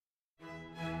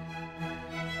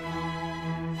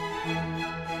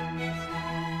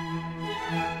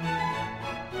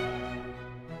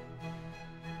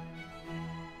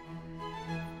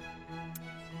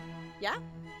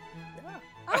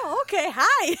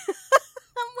hi.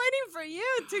 I'm waiting for you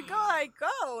to go. I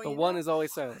go. The one is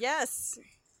always silent. Yes.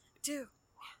 2.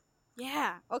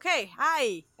 Yeah. Okay.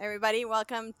 Hi, everybody.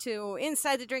 Welcome to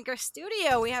Inside the Drinker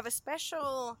Studio. We have a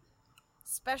special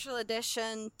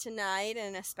edition tonight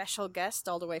and a special guest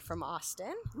all the way from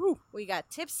Austin. Woo. We got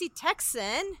Tipsy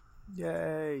Texan.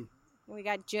 Yay. We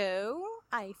got Joe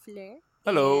Eifler.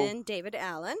 Hello. And David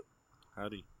Allen.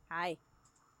 Howdy. Hi.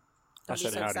 I Don't be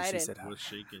said so howdy. She excited. said howdy. What's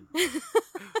shaking?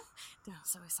 I'm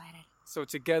so excited. So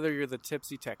together you're the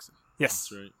Tipsy Texan. Yes.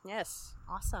 That's right. Yes.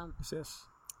 Awesome. Yes.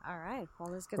 All right.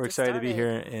 Well, let's get We're this excited to be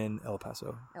started. here in El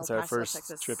Paso. El It's our Paso, first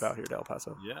Texas. trip out here to El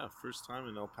Paso. Yeah, first time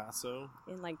in El Paso.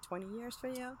 In like 20 years for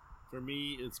you? For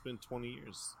me, it's been 20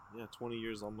 years. Yeah, 20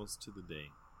 years almost to the day.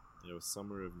 It was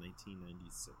summer of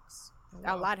 1996.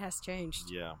 A lot has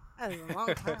changed. Yeah. That was a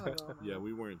long time ago. Yeah,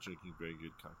 we weren't drinking very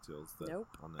good cocktails Nope.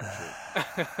 on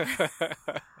that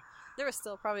trip. There was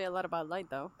still probably a lot of Bud Light,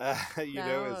 though. It's funny.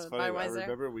 I Budweiser.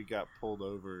 remember we got pulled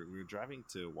over. We were driving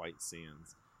to White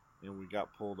Sands, and we got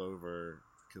pulled over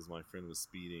because my friend was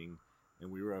speeding,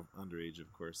 and we were underage,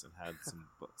 of course, and had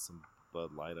some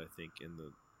Bud Light, I think, in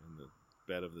the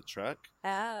bed of the truck.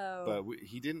 Oh. But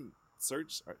he didn't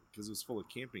search because it was full of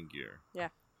camping gear. Yeah.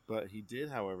 But he did,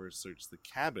 however, search the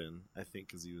cabin, I think,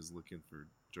 because he was looking for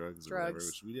drugs or whatever,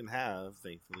 which we didn't have,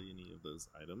 thankfully, any of those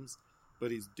items. But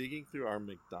he's digging through our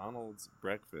McDonald's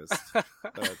breakfast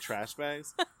trash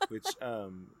bags, which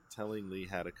tellingly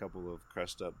had a couple of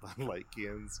crushed up Bud Light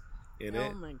cans in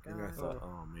it. Oh my god. And I thought,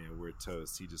 oh man, we're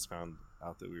toast. He just found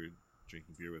out that we were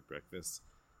drinking beer with breakfast.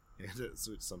 And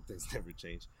so some things never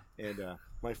change. And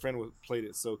my friend played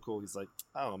it so cool. He's like,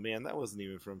 oh man, that wasn't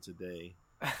even from today.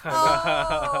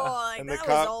 Oh, like And that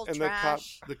was old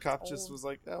trash. the cop just Old. was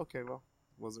like, oh, okay, well,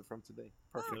 wasn't from today.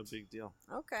 Perfect. No big deal.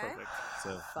 Okay. Perfect. So,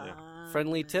 yeah. Fine.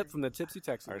 Friendly tip from the Tipsy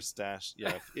Texan. Our stash,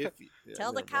 yeah. If yeah,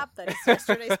 Tell the never cop mind. that it's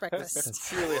yesterday's breakfast. It's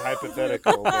purely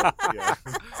hypothetical. But, yeah.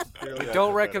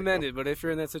 Don't recommend it, but if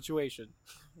you're in that situation.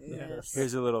 Yes.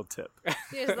 Here's a little tip.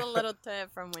 Here's a little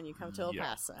tip from when you come to El Yeah.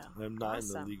 Paso. I'm not in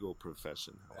Awesome. the legal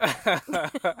profession.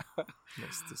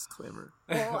 Nice disclaimer.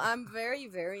 Well, I'm very,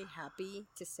 very happy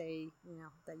to say,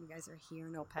 that you guys are here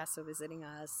in El Paso visiting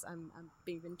us. I'm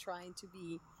been trying to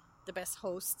be the best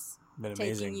hosts, Been taking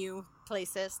amazing. you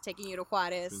places, taking you to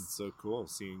Juarez. It's been so cool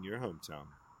seeing your hometown.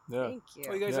 Yeah. Thank you.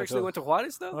 Oh, you guys Yeah, actually so- went to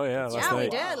Juarez, though? Oh yeah, last yeah, we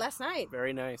night. did last night.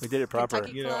 Very nice. We did it proper.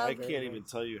 Kentucky You know, I Club. can't even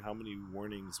tell you how many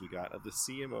warnings we got. The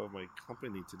CMO of my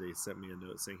company today sent me a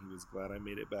note saying he was glad I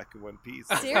made it back in one piece.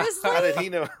 Seriously? How did he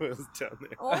know I was down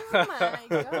there? Oh my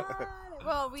god!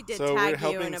 Well, we did So we're tag you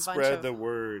helping in a bunch spread of. the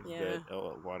word Yeah. that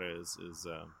El Juarez is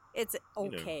It's you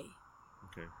know. okay.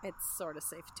 okay. It's sort of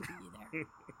safe to be there.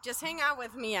 Just hang out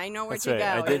with me. I know where That's to right.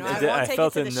 go. I did. I won't I take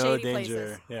felt you to in the no shady danger.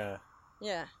 places. Yeah.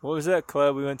 Yeah. What was that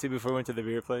club we went to before we went to the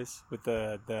beer place with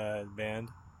the band?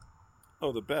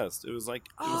 Oh, the best. It was like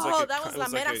That was La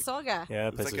Mera like Soga. Yeah,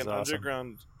 that it was place like was an awesome.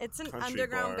 underground. It's an country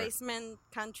underground bar. basement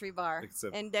country bar,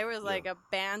 Except- and there was like a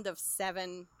band of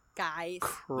 7 guys.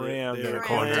 Crammed in They the were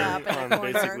crammed corner. up in the on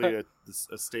corner. basically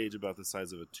a stage about the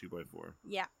size of a 2x4.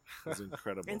 Yeah, It was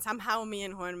incredible. and somehow me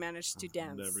and Juan managed to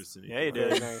dance. Never seen Yeah, you anything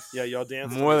did. like that. Yeah, y'all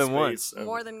danced More in a than once. space of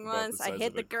More than about once. the I size hit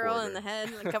of the a girl quarter. in the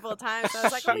head a couple of times. I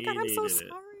was like, "Oh my god, I'm so She needed it.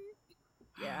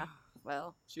 sorry." Yeah.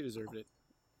 Well, She deserved it.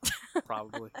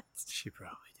 Probably. She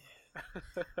probably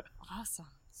did. awesome.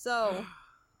 So,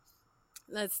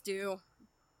 let's do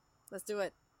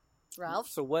it, Ralph.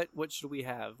 So what should we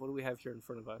have? What do we have here in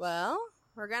front of us? Well,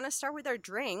 we're gonna start with our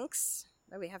drinks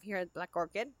that we have here at Black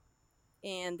Orchid,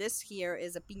 and this here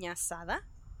is a piña asada.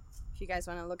 If you guys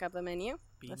want to look up the menu,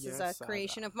 this is Piña a asada.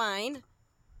 creation of mine.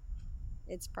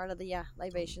 It's part of the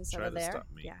libations Try over to there. stop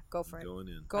me. Yeah, go for it. Going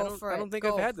in. Go for it. I don't think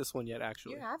Go. I've had this one yet,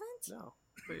 actually. You haven't? No.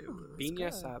 Wait, Piña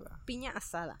good. asada. Piña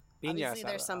asada. Piña Obviously,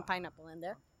 there's asada. some pineapple in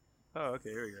there. Oh, okay,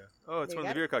 here we go. Oh, it's There one you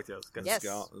of the go. beer cocktails. Got Yes.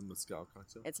 Mezcal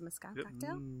cocktail. It's a mezcal Yep.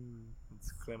 cocktail.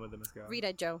 It's crema de mezcal. Read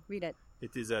it, Joe. Read it.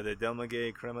 It is the Del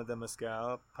Maguey crema de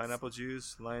mezcal, pineapple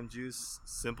juice, lime juice,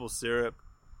 simple syrup,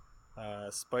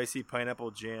 spicy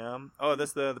pineapple jam. Oh,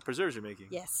 that's the preserves you're making.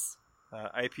 Yes.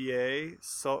 IPA,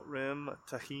 salt rim,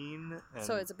 tahine, and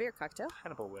So it's a beer cocktail.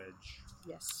 pineapple wedge.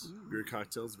 Yes. Beer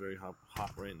cocktails very hot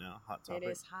right now. Hot topic. It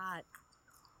is hot.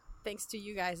 Thanks to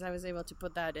you guys, I was able to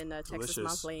put that in the Texas Delicious.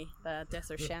 Monthly, the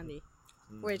Desert Shandy,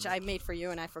 which I made for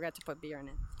you, and I forgot to put beer in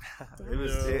it. It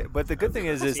was, No. but the good thing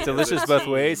is it's Yeah. delicious both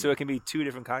ways, so it can be 2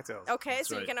 different cocktails. Okay, That's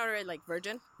so you right. can order it like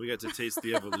virgin. We got to taste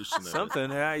the evolution of it. Something.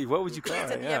 What would you call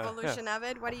It's it? the Yeah, evolution of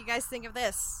it. What do you guys think of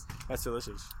this? yeah. That's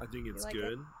delicious. I think it's like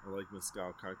good. I like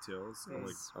mezcal cocktails.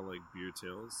 Yes. I like beer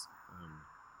tails.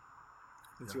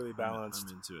 It's Yeah, really balanced.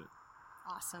 I'm into it.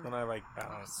 Awesome. And I like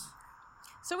balance.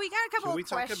 So we got a couple Can we of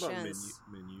talk questions.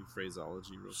 about menu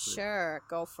phraseology real quick? Sure,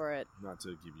 go for it. Not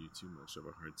to give you too much of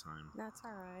a hard time. That's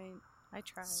all right. I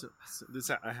tried. So this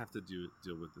I have to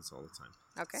deal with this all the time.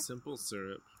 Okay. Simple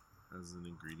syrup as an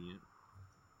ingredient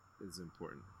is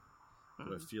important,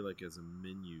 but I feel like as a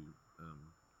menu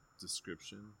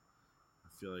description, I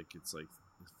feel like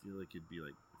it'd be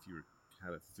like if you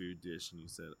had a food dish and you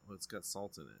said, "Oh, it's got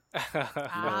salt in it." You know what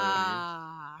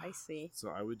I see. So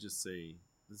I would just say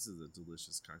this is a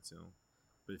delicious cocktail,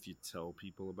 but if you tell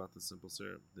people about the simple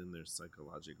syrup, then they're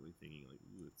psychologically thinking like,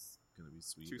 "Ooh, it's gonna be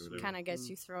sweet." Too or sweet. whatever. Kind of gets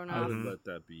you thrown I off. would let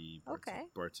that be Okay.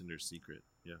 bartender's secret.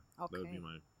 Yeah, that would Okay. be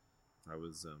my. I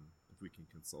was if we can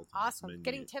consult. on this Awesome. menu-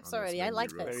 Getting on tips this already. I menu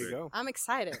like real this. There you quick. go. I'm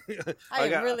excited. I I am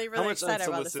got- really, How really much excited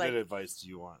about this. unsolicited advice do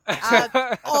you want?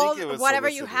 All, it was whatever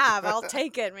you solicited. have, I'll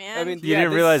take it, man. I mean, You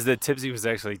didn't realize that tipsy was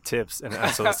actually tips and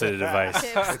unsolicited advice.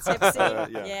 tips, tipsy.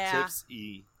 Yeah. Tips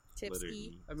E. Tips letter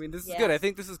E. I mean, this is Yeah. good. I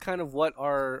think this is kind of what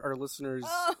our listeners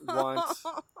want.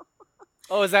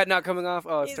 Oh, is that not coming off?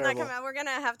 Oh, it's He's terrible. not coming out. We're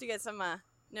gonna have to get some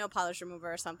nail polish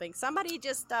remover or something. Somebody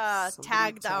just Somebody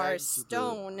tagged our with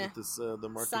stone, the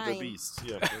mark sign. of the beast.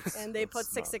 Yeah, that's- and they put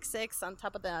that's not 666 on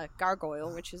top of the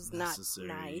gargoyle, which is not necessary.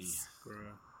 nice.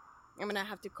 Bruh. I'm gonna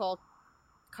have to call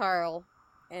Carl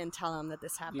and tell him that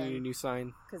this You need a happened new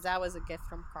sign. because that was a gift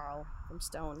from Carl from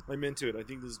Stone. I'm into it. I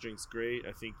think this drink's great.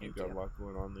 I think you've Thank got you. a lot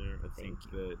going on there. I think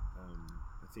Thank that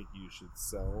I think you should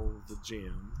sell the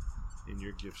jam in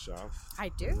your gift shop. I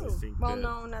do. And I think Well, that-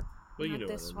 no, not, Well, you not know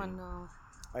this what I one. mean. No.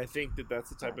 I think that that's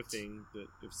the type of But- thing that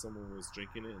if someone was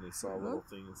drinking it and they saw a Mhm. little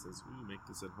thing that says, "Ooh, make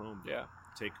this at home." Yeah.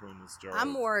 Take home this jar.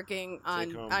 I'm working take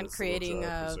on home on this little creating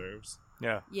jar of a preserves.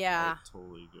 Yeah. yeah. I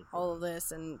totally go for all it. of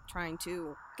this and trying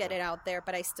to get it out there,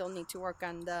 but I still need to work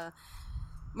on the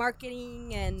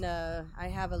marketing and I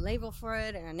have a label for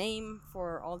it and a name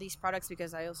for all these products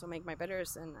because I also make my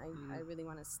bitters and I really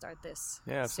want to start this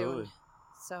Yeah, absolutely. soon.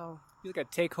 So You like a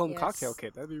take-home Yes. cocktail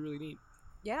kit. That'd be really neat.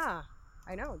 yeah,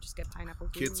 I know. Just get pineapple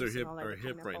Kids juice are hip and all that right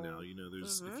pineapple. now. You know,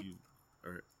 there's Mhm. if you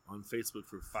are on Facebook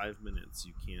for 5 minutes,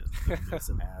 you can't miss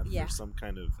an ad Yeah. for some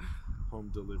kind of home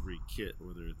delivery kit,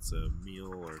 whether it's a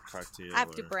meal or a cocktail I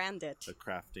have to or brand it. a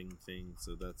crafting thing.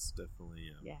 So that's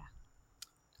definitely Yeah,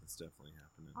 that's definitely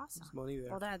happening. awesome. There's money there.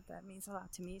 Well, that means a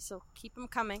lot to me. So keep them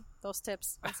coming. Those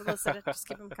tips, unsolicited, just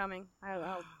keep them coming.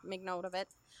 I'll make note of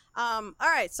it. All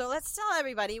right, so let's tell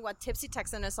everybody what Tipsy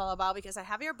Texan is all about because I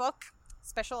have your book,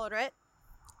 special order it,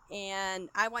 and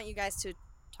I want you guys to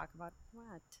talk about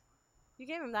what you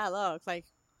gave him that look like.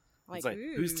 It's like,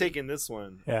 ooh. who's taking this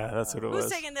one? Yeah, that's what it was.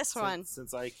 Who's taking this one?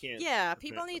 Since I can't. Yeah,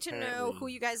 people need to know who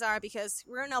you guys are because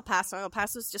we're in El Paso. El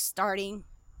Paso's just starting.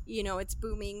 You know, it's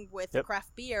booming with Yep.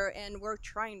 craft beer, and we're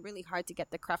trying really hard to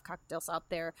get the craft cocktails out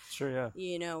there. Sure, yeah.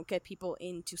 You know, get people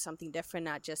into something different,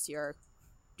 not just your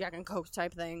Jack and Coke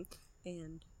type thing.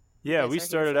 And Yeah, guys are we here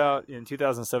started for it. out in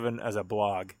 2007 as a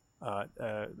blog,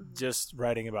 just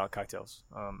writing about cocktails,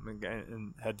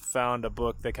 and had found a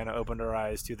book that kind of opened our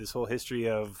eyes to this whole history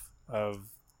of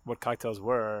what cocktails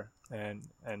were, and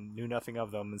knew nothing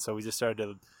of them, and so we just started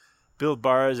to build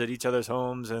bars at each other's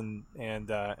homes and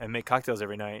make cocktails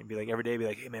every night, and be like every day, be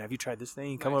like, hey man, have you tried this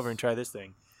thing? Come Nice. over and try this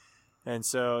thing. And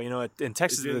so in It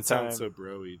Texas at the didn't time, sound so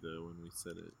broy though when we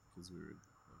said it because we were.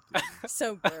 Like,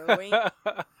 so brewy.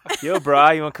 yo,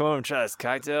 brah, you want to come over and try this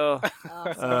cocktail?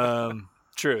 Awesome.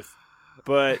 Truth.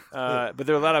 But there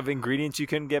are a lot of ingredients you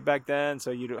couldn't get back then,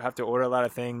 so you'd have to order a lot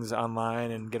of things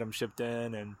online and get them shipped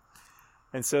in,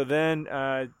 and so then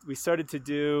we started to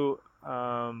do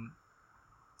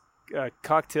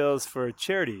cocktails for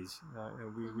charities.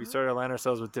 We started to align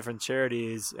ourselves with different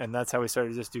charities, and that's how we started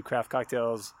to just do craft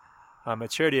cocktails at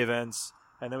charity events,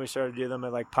 and then we started to do them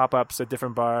at like pop-ups at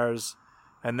different bars,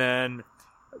 and then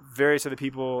various other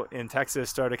people in Texas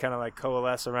started kind of like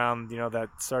coalesce around, that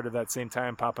started that same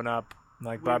time popping up,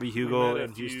 like Bobby we Hugel met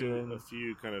in Houston. A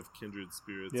few kind of kindred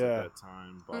spirits Yeah. at that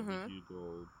time. Bobby Mhm.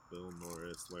 Hugel, Bill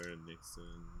Norris, Larry Nixon,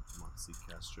 Moxie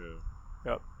Castro.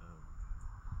 Yep.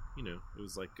 It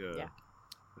was like a Yeah.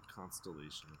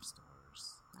 constellation of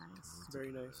stars. Nice.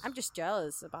 Very nice. I'm just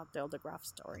jealous about the Dale DeGroff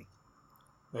story.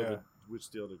 Yeah. Which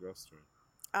Dale DeGroff story?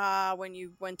 When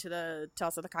you went to the Tell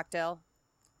Us of the Cocktail.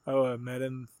 Oh, I met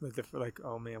him. Like,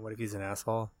 oh man, what if he's an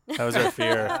asshole? That was our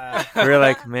fear. We were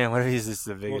like, man, what if he's just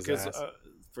the biggest ass?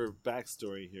 For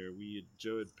backstory here,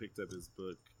 Joe had picked up his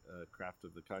book, Craft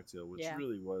of the Cocktail, which Yeah.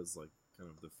 really was like kind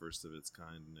of the first of its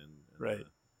kind and Right.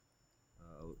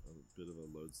 a bit of a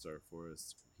lodestar for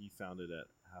us. He found it at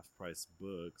Half Price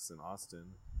Books in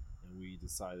Austin, and we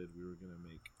decided we were going to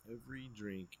make every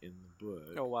drink in the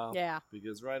book. Oh wow. Yeah.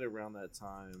 Because right around that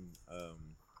time,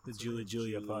 The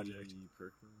Julia Project.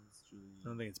 Perkins, I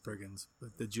don't think it's Perkins,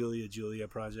 but the Julia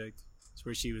Project. It's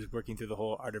where she was working through the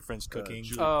whole art of French cooking.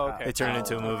 Julie okay. It turned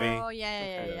into a movie. Oh,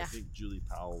 yeah. I think Julie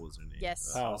Powell was her name.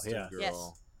 Yes. A Boston yeah. girl,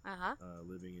 Yes. Uh-huh.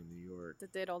 living in New York.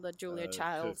 That did all the Julia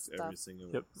Child cooked stuff. every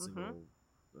single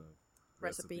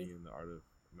recipe in the art of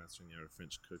mastering the art of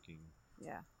French cooking.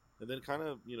 Yeah. And then kind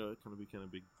of became a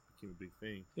big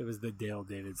thing. It was the Dale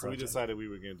David So we Project. decided we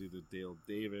were going to do the Dale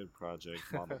David project,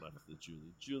 modeled after the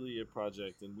Julia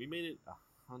project, and we made it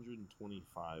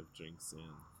 125 drinks in.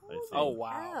 I think. Oh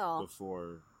wow! Wow.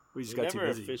 Before We just it got too never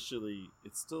busy. officially,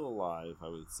 it's still alive, I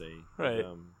would say. Right.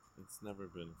 But, it's never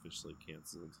been officially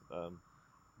canceled.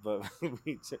 But We one of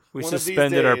these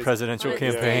suspended our days- presidential One of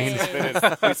these campaign.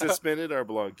 days. we suspended our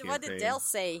blog campaign. What did Dale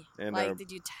say? And Like, our-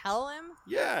 did you tell him?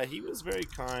 Yeah, he was very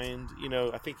kind.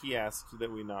 I think he asked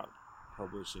that we not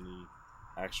publish any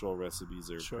actual recipes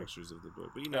or Sure. pictures of the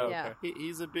book. But Yeah.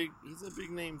 he's a big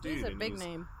name dude. He's a and big he's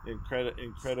name.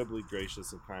 incredibly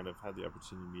gracious, and kind of had the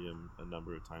opportunity to meet him a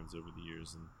number of times over the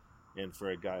years. And for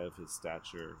a guy of his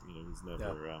stature, he's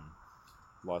never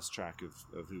lost track of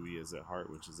who he is at heart,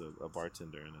 which is a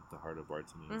bartender, and at the heart of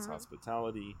bartending is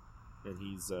hospitality, and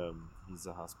he's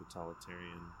a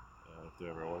hospitalitarian if there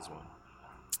ever was one.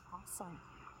 Awesome.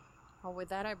 Well, with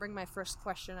that, I bring my first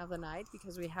question of the night,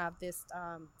 because we have this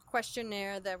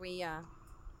questionnaire that we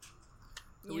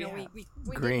we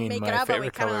Green. didn't make My it up, but we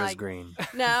favorite kind of color is like green.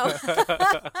 no.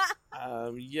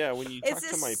 Yeah, when you Is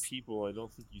talk to my this- people, I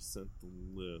don't think you sent the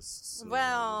list. So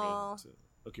Well-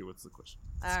 okay, what's the question?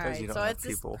 All 'cause right, you don't so have it's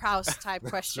this people. Proust type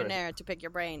questionnaire to pick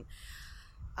your brain.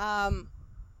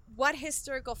 What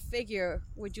historical figure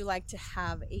would you like to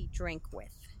have a drink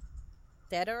with?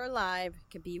 Dead or alive?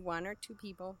 Could be one or two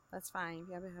people. That's fine. If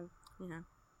you ever have,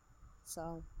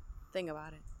 So, think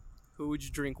about it. Who would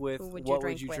you drink with? Who would you What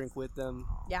drink would you with? drink with them?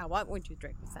 Yeah, what would you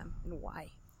drink with them and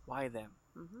why? Why them?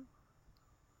 Mm-hmm.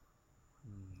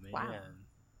 Man. Wow.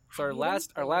 So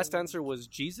our last answer was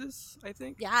Jesus, I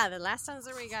think. Yeah, the last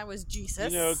answer we got was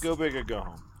Jesus. Go big or go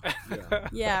home. Yeah.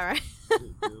 Yeah, right.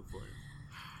 Go for it.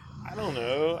 I don't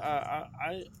know.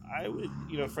 I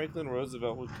would, Franklin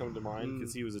Roosevelt would come to mind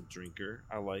because he was a drinker.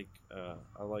 I like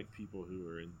people who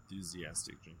are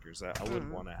enthusiastic drinkers. I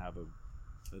wouldn't want to have a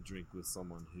drink with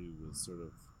someone who was sort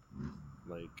of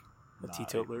like A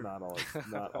teetotaler? not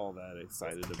all that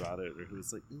excited about it, or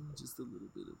who's like just a little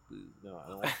bit of booze. No,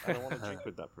 I don't want to drink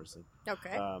with that person.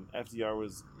 Okay. FDR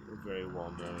was a very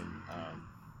well known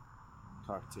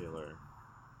cocktailer.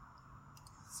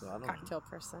 So I don't know. Cocktail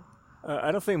person.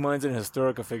 I don't think mine's an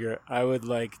historical figure. I would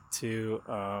like to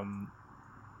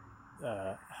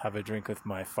have a drink with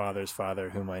my father's father,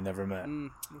 whom I never met.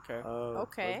 Okay.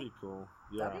 Okay. That'd be cool.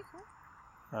 Yeah. That'd be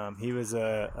cool. He was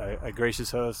a gracious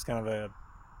host, kind of a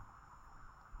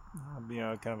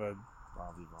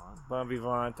bon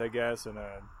vivant, I guess, and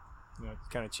a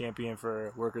kind of champion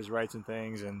for workers' rights and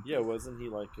things. And Yeah, wasn't he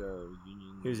like a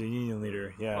union? he was a union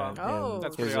leader. Yeah, Wow. and Oh,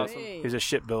 That's he was pretty a- awesome. He was a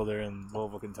shipbuilder in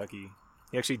Louisville, Kentucky.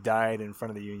 He actually died in front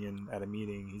of the union at a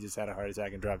meeting. He just had a heart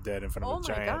attack and dropped dead in front Oh of a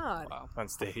my giant God. Wow. on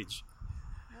stage.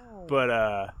 Oh.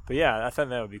 But yeah, I thought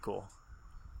that would be cool.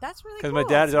 That's really Because cool. my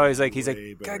dad is always like, he's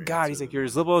Way like, better God, he's answer like, than you're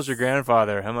as mine. liberal as your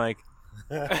grandfather. I'm like,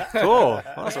 cool,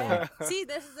 awesome. See,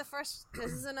 this is the first.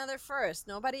 This is another first.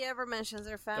 Nobody ever mentions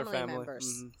their Their family,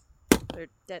 members. Mhm. They're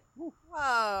dead.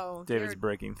 Whoa. David's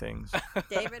breaking things.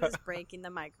 David is breaking the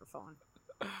microphone.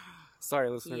 Sorry,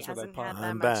 He listeners, for that hasn't had pause. that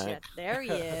I'm much back. yet. There he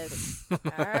is. All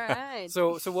right.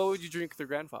 So what would you drink with your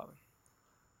grandfather?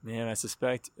 Man, I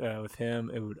suspect with him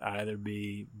it would either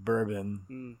be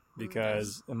bourbon,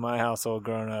 because in my household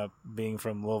growing up, being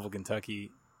from Louisville,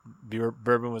 Kentucky,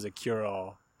 bourbon was a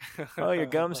cure-all. Oh, your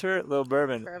gums hurt? Little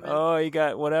bourbon. Bourbon. Oh, you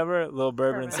got whatever? Little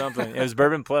bourbon, Bourbon. something. It was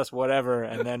bourbon plus whatever,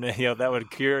 and then that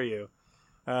would cure you.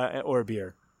 Or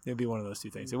beer. It would be one of those two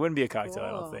things. It wouldn't be a cocktail, I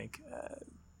Cool. don't think.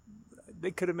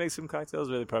 They could have made some cocktails,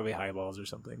 but probably highballs or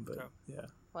something. But yeah.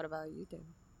 What about you, David?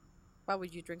 What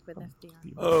would you drink with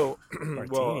FDR? Oh,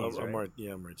 Martinis, well, right?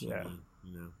 martini. Yeah.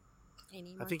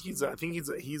 Any I think martini?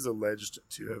 he's alleged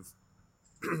to have,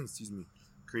 excuse me,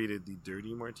 created the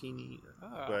dirty martini,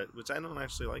 Ah. but which I don't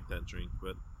actually like that drink,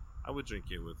 but I would drink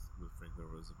it with Franklin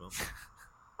Roosevelt.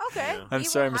 Okay. Yeah. I'm we will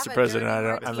sorry, have Mr. a President, dirty I'm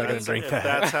not martini. going to drink If that.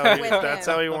 that's how he, With if that's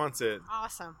him. how he wants it.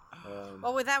 Awesome.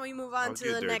 Well, with that, we move on I'll to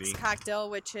do the next dirty. cocktail,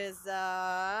 which is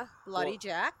Bloody Well-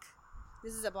 Jack.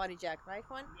 This is a Bloody Jack, right,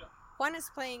 Juan? Juan is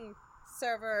playing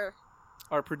server.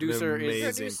 Our producer The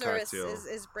is. amazing Producer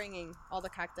cocktail. is bringing all the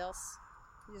cocktails.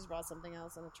 He just brought something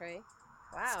else on a tray.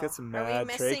 Wow. He's got some Are mad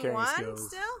we tray missing carrying one skills.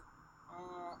 still?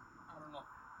 I don't know.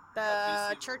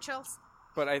 The Churchills?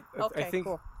 But I Okay, think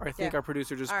cool. I think Yeah. our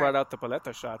producer just All broght right. out the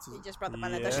paleta shots. He just brought the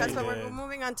paleta Yeah, shots, he but we're did.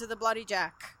 moving on to the Bloody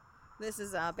Jack. This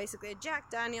is basically a Jack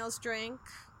Daniels drink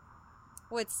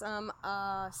with some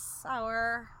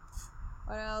sour.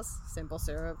 What else? Simple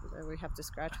syrup that we have to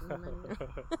scratch from the menu.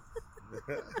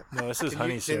 No, this is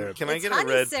honey syrup. Can I It's get a honey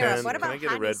red syrup. pen? What about Can I get a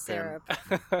honey red syrup?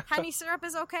 pen? Honey syrup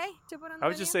is okay to put on the I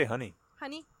would just say honey.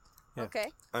 honey. Yeah.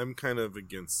 Okay. I'm kind of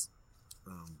against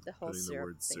The whole putting the syrup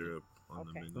word thing. syrup on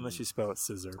the Okay. menu. Unless you spell it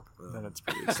scissor, then Um, it's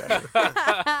pretty exciting.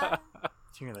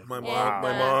 You're like, My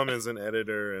And, mom is an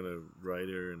editor and a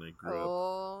writer, and I grew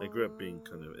up oh, being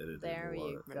kind of edited There a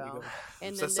you lot. go. So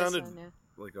And that then this sounded one, yeah.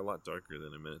 like a lot darker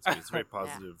than I meant it to be. It's very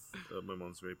positive. My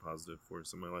mom's a very positive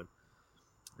force in my life,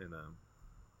 and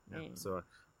Yeah. so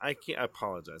I can't. I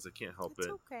apologize. I can't help It's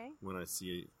it okay. when I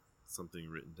see something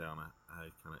written down. I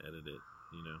kind of edit it.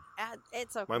 You know,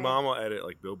 It's okay. my mom will edit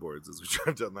like billboards as we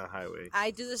drive down the highway.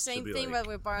 I do the same be thing, like,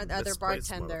 but with other "Mispriced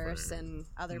bartenders motherfucker." and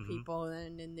other Mhm. people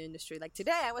in the industry. Like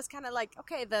today, I was kind of like,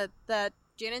 okay, the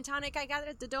gin and tonic I got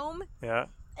at the Dome, yeah.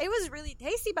 it was really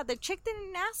tasty, but the chick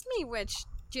didn't ask me which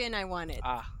gin I wanted.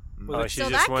 Ah, Oh, she so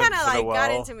just that went kind of for the like got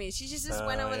well. into me. She just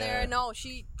went Oh, over there. yeah. No,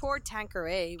 she poured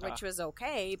Tanqueray, which was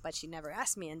okay, but she never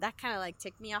asked me, and that kind of like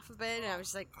ticked me off a bit. And I was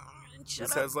just like, shut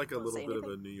This up, has like a don't little say bit of a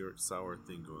anything. New York sour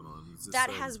thing going on. He's just That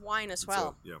saying- has wine as it's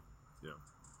well. yeah.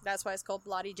 That's why it's called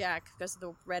Bloody Jack, because of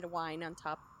the red wine on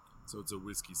top. So it's a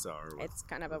whiskey sour. With, It's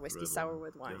kind of a with whiskey red sour wine.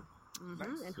 with wine. Yeah. Mm-hmm,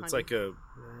 and It's honey. like a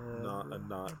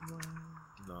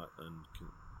not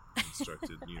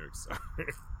unconstructed New York sour.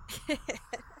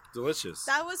 Delicious.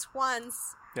 That was Juan's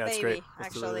Yeah, it's baby, great. It's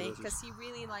actually, delicious. because he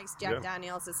really likes Jack Yeah.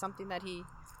 Daniels. It's something that he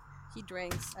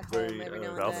drinks at Very home every now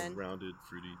and Ralph. then. rounded,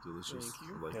 fruity, delicious. Thank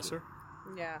you. I like Yes, it. sir.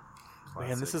 Yeah. Man,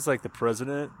 this Classic. is like the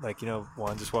president. Like,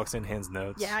 Juan just walks in, hands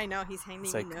notes. Yeah, I know. He's handing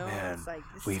It's me like, notes. man, Like,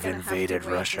 this is we've gonna have to invaded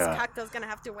wait. Russia. This cocktail's going to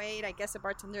have to wait. I guess the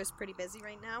bartender is pretty busy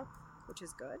right now, which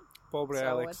is good. Pobre so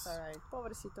Alex. it's all right.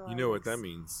 Pobrecito You know what Alex. that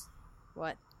means?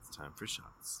 What? It's time for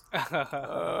shots. Oh,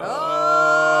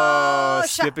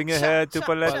 skipping shot, ahead shot, to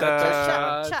shot,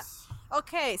 paleta. shot, shot.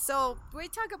 Okay, so we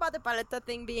talk about the paleta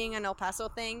thing being an El Paso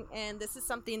thing, and this is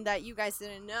something that you guys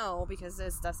didn't know because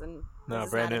this is No, not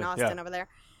brand in new, Austin yeah. over there.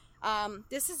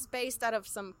 This is based out of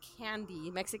some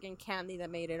candy, Mexican candy that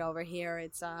made it over here.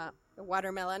 It's a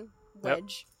watermelon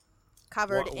wedge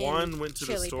covered in Juan went to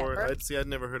the chili store. pepper. I'd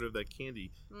never heard of that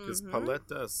candy because Mhm.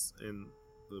 paletas in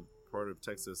the part of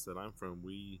Texas that I'm from,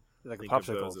 we Like a think of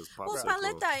popsicle. those as Well, popsicles.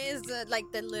 paleta is like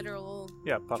the literal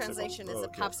Yeah, popsicle. translation is Oh, a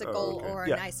okay. popsicle Oh, okay. or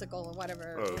Yeah. an icicle or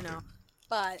whatever, Oh, you okay. know.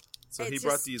 But So it's he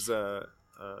brought just these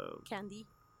candy,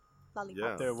 lollipop,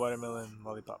 Yeah. They're watermelon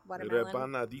lollipop. watermelon.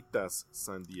 rebanaditas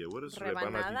sandia. What is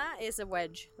rebanadita? Rebanada is a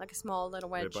wedge, like a small little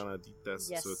wedge. Rebanaditas.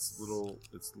 Yes. So it's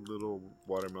little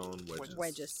watermelon wedges.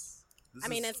 Wedges. This I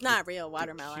mean, is it's not real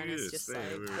watermelon. It's cutest just thing like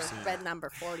I've ever the seen. red number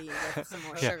 40 with some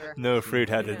more Yeah, sugar. no fruit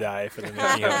had to Yeah. die for the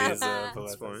making of these That's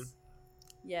paletas. fine.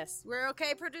 Yes, we're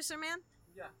okay, producer man.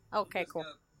 Yeah. Okay, cool.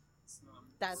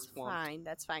 That's Swamped. fine.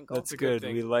 That's fine. Go. That's a good good.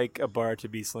 thing. We like a bar to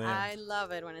be slammed. I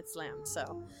love it when it's slammed.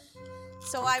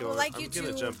 So I would like you I'm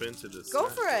gonna to jump into this. go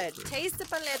smash for it. real quick. Taste the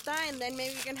paleta, and then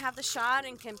maybe you can have the shot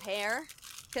and compare.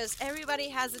 Because everybody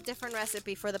has a different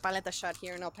recipe for the paleta shot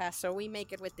here in El Paso. We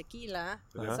make it with tequila,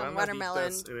 Uh-huh. some Rebanaditas,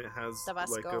 watermelon. and it has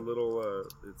Tabasco. like a little.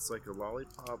 It's like a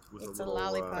lollipop with It's a a little.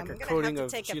 lollipop. like I'm a gonna coating have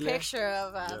of to take chile. a picture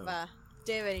of Yeah.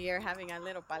 David here having a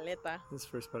little paleta. This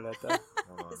first paleta.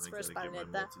 Hold on, His I first gotta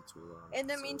get my paleta. multi-tool out. In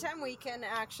the So- meantime, we can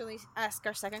actually ask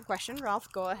our second question.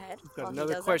 Ralph, go ahead. got while he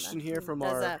another does question that. here He from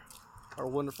does our- that. Our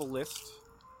wonderful list.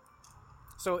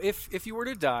 So if you were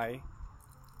to die,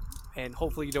 and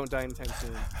hopefully you don't die anytime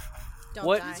soon, Don't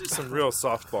what- die. These are some real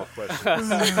softball questions.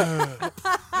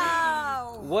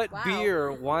 what Wow.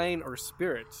 beer, wine, or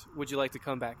spirit would you like to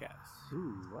come back as?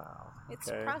 Ooh, wow. It's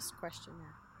okay. a cross question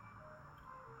now.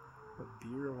 What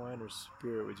beer, wine, or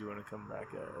spirit would you want to come back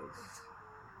as?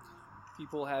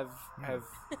 People have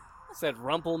said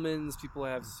Rumpelmans. People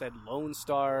have said Lone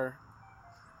Star.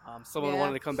 Someone Yeah.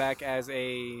 wanted to come back as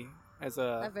a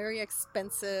very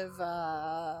expensive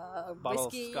of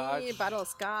whiskey, scotch. bottle of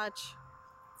scotch.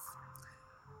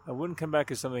 I wouldn't come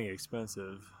back as something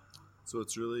expensive. So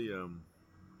it's really Yeah.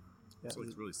 it's like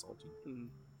really salty. mm,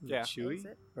 Is yeah. it chewy? Is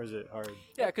it? Or is it hard?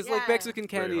 yeah, because Yeah. like Mexican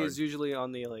Very candy hard. is usually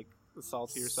on the the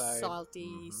saltier side. Salty,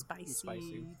 Mhm. spicy,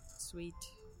 Spicy. sweet,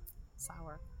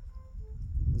 sour.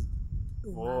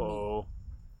 Whoa.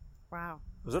 Wow.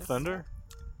 Was that thunder?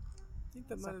 I think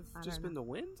that So, might have I just don't been the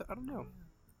wind. I don't know.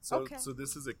 So Okay. so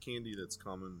this is a candy that's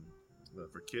common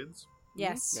for kids.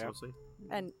 Yes, Yeah. Mostly.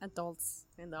 and adults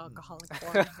in the alcoholic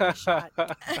form of the shot.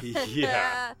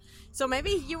 Yeah. So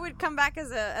maybe you would come back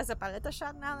as a paleta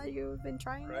shot now that you've been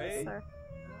trying this. Right? Or...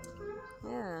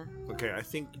 Yeah. Okay, I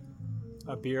think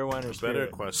A beer, wine, or A spirit? better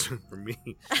question for me,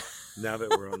 now that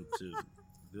we're on to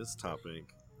this topic,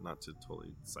 not to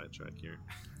totally sidetrack here,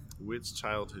 which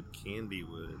childhood candy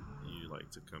would you like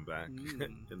to come back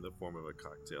in the form of a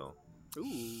cocktail?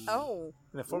 Ooh. Oh,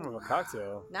 In the form of a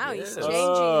cocktail. now he's Yeah. changing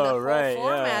the whole right,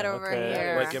 format yeah, over okay.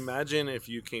 here. Like, imagine if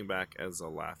you came back as a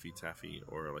Laffy Taffy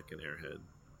or like an Airhead.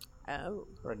 Oh,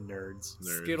 Or nerds.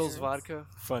 Nerds. Skittles vodka.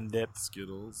 Fun dip.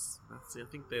 Skittles. I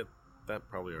think that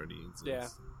probably already exists. Yeah.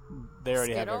 They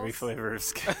already have every Skittles? flavor of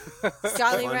Skittles.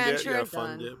 Jolly Fun dip, Rancher yeah, Fun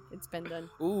done. Dip. It's been done.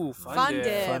 Ooh, Fun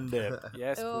dip. Fun dip.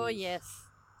 Yes. Oh please. yes.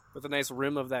 With a nice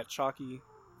rim of that chalky.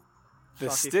 The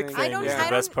Chalky stick thing. thing I don't- is I the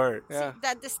best don't- part. Yeah. See,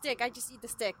 that the stick. I just eat the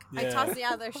stick. I Yeah. toss the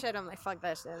other shit. I'm like, fuck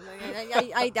that shit.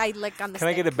 I lick on the Can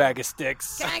I stick. get a bag of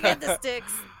sticks? Can I get the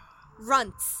sticks?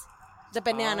 Runts. The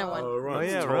banana one. Oh, runs. Oh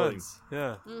yeah, totally. runs.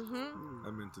 Yeah. Mm-hmm.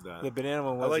 I'm into that. The banana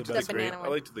one I was liked the the best. The grape. banana I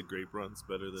one. liked the grape runs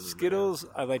better than Skittles,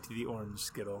 I liked the orange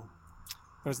Skittle.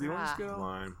 Was the orange Ah. the Skittle?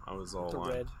 lime. I was all The lime.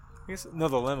 red. I guess, no,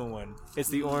 the lemon one. It's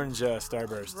the orange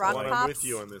Starburst. Rock Well, I'm Pops. with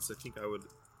you on this. I think I would.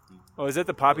 Oh, is that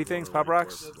the poppy things? Pop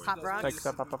rocks? Pop rocks. Like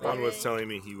pop, pop, pop, Ron pop. was telling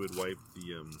me he would wipe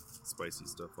the spicy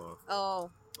stuff off.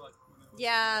 Oh.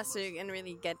 Yeah, so you can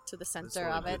really get to the I just center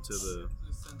wanna of get it. to the-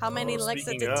 How many Oh, licks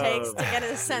speaking it takes to of, get to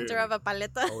the center dude, of a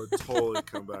paleta? I would totally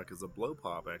come back as a blow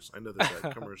pop. Actually, I know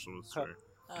that commercial was for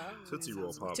Oh, Tootsie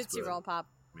Roll Pops. Tootsie but, Roll Pop.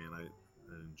 Man, I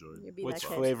enjoyed. You'd be Which that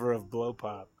kid. flavor of blow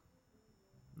pop?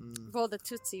 Oh, the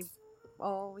Tootsie.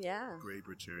 Oh, yeah. Grape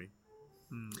or cherry.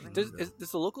 Does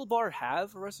the local bar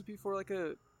have a recipe for like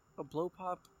a blow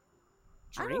pop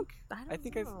I don't- drink? I don't I know.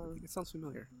 think it sounds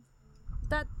familiar.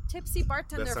 That tipsy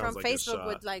bartender That from sounds like a Facebook shot.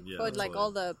 would like Yeah, put like totally.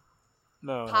 all the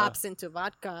No. pops into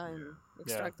vodka and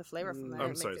extract Yeah. the flavor from there. I'm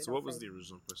and sorry. make it So, all what was the flavor.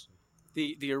 original question?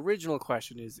 The original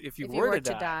question is if you If were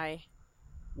to die, die.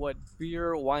 what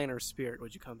beer, wine, or spirit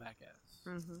would you come back as?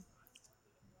 Mm-hmm.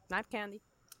 Not candy.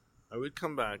 I would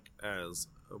come back as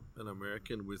an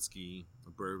American whiskey, a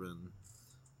bourbon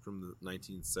from the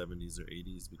 1970s or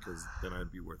 80s, because then I'd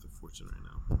be worth a fortune right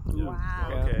now. Yeah.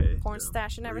 Wow. Okay. Porn Yeah.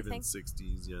 stash and Or everything. even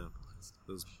 60s, yeah.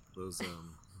 Those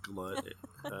glut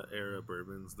era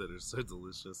bourbons that are so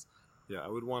delicious. Yeah, I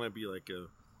would want to be like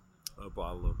a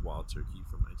bottle of Wild Turkey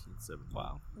from 1970.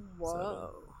 Wow.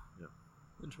 Whoa.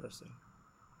 Interesting.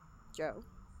 Joe.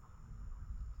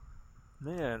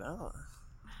 Man, oh.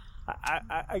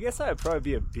 I guess I'd probably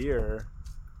be a beer.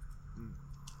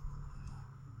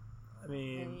 I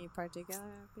mean, Any particular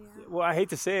beer? well, I hate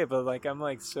to say it, but like I'm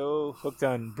like so hooked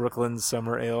on Brooklyn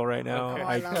Summer Ale right now. Okay. Oh,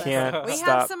 I love that. can't We have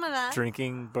stop some of that.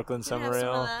 drinking Brooklyn We Summer have some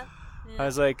Ale. of that. I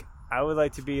was like, I would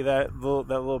like to be that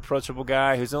little approachable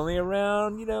guy who's only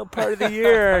around, part of the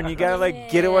year, and you gotta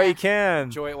get it while you can.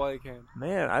 Enjoy it while you can.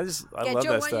 Man, I Yeah, love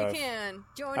Joe, that when stuff. you can.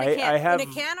 Joe, in I a can. have- In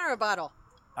a can or a bottle?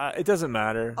 It doesn't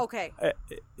matter. Okay.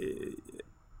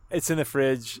 It's in the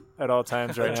fridge at all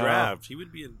times right A now. draft. He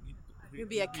would be a. You'd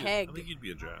be a keg. I think you'd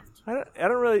be a draft.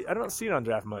 I don't see it on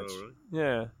draft much. Oh, really?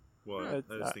 Yeah. Well, Yeah.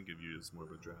 I just think of you as more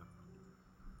of a draft.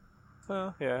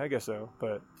 Well, yeah, I guess so.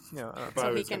 But I don't If know. I So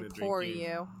he was can gonna drink pour you.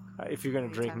 you. If you're gonna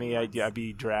drink me, Anytime. I'd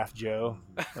be draft Joe.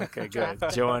 Okay, good.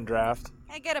 Draft. Joe on draft.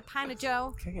 Can I get a pint of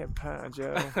Joe? Can I get a pound,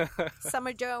 Joe?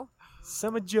 Summer Joe.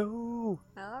 Summer Joe.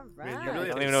 All right. Man, you really I have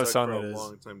don't to even know what suck song for that a is.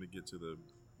 long time to get to the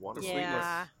water.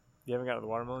 Yeah. You haven't got the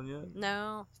watermelon yet?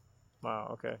 No.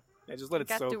 Wow. Okay. Yeah, just let it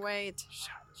Got soak. to wait.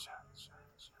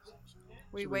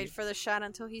 We wait for the shot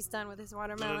until he's done with his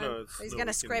watermelon. no, it's- He's no, gonna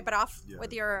we scrape can- it off yeah,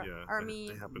 with your yeah, army,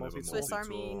 I happen to have a Swiss Army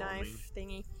multi-tool on me. knife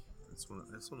thingy. I just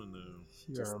want to know. You're Just- a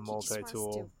he just wants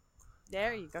multi-tool. to-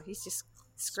 There you go. He's just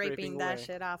scraping, Scraping that away.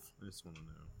 shit off. I just want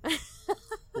to know.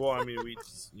 Well, I mean, we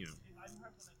just, You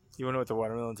wanna know what the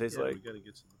watermelon tastes yeah, like? we got to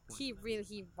get to the point.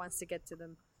 He wants to get to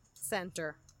the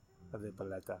center Of the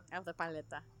paleta. of the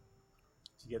paleta.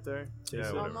 Did you get there? Yeah, Taste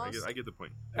it? whatever. Almost. I get the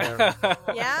point.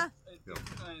 Yeah.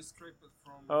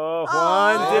 Oh,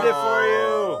 Juan did it for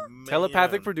Oh, man.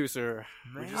 Telepathic producer.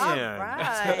 you. just- All Man.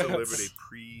 right. Delivered a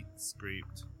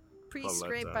pre-scraped.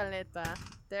 Pre-scrape paleta.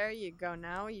 There you go.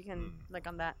 Now you can Mm. lick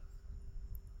on that.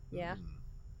 Yeah. Mm.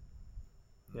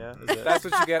 Yeah. Is That's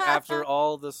what you get after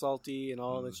all the salty and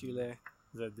all the chile.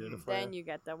 that do it for Then you? you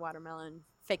get the watermelon,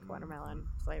 fake watermelon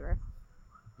flavor.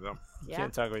 Yeah. You Yeah.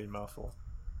 can't talk with your mouth full.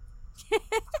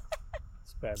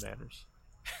 It's bad manners.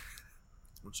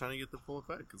 I'm trying to get the full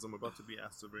effect because I'm about to be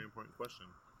asked a very important question,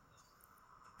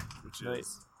 which Right.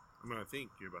 is, I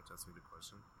think you're about to ask me the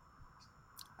question.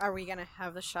 Are we gonna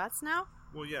have the shots now?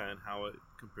 Well, yeah, and how it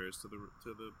compares to the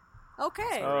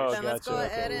Okay. Oh, then let's go gotcha.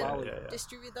 ahead Okay. and Yeah.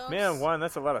 distribute those. Man, Juan,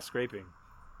 that's a lot of scraping.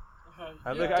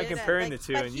 I'm You did comparing it. the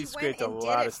two, But and he you went scraped a and did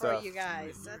lot it of stuff. for you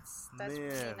guys. That's really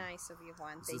Man. nice of you,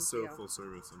 Juan. This Thank is so you. full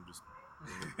service. I'm just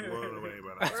Blown away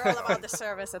by that. We're all about the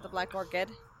service at the Black Orchid.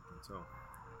 So,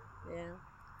 Yeah.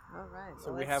 All right. So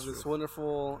well, we that's have this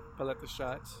wonderful paleta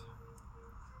shot.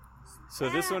 So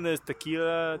this one is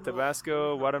tequila,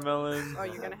 Tabasco, watermelon. Oh,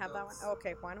 you're gonna have that one?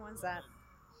 Okay, one's that.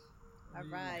 All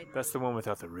right. That's the one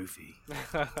without the roofie.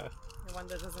 The one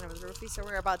that doesn't have a roofie. So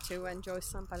we're about to enjoy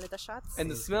some paleta shots. And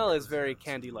the smell is very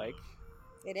candy-like.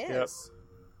 It is.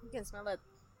 You can smell that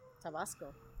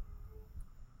Tabasco.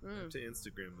 I have to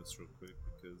Instagram this real quick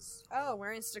because Oh,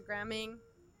 we're Instagramming,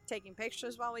 taking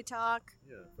pictures while we talk.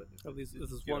 yeah, but if Of these, you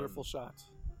this get wonderful on shot.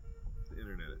 the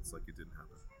internet, it's like it didn't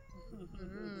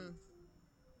happen.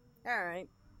 All right.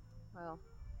 Well,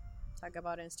 talk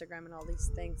about Instagram and all these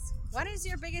things. What is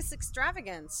your biggest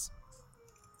extravagance?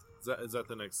 Is that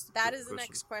the next? That is the question?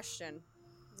 next question.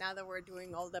 Now that we're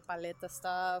doing all the paleta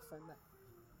stuff and the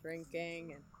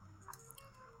drinking and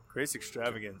Grace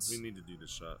extravagance. We need to do the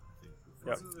shot. I think,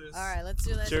 Yep. before- all right, let's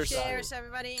do that. Cheers. Cheers,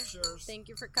 everybody. Cheers. Thank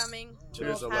you for coming.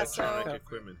 There's to El Paso. electronic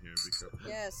equipment here. Be careful.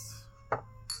 Yes.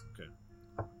 Okay.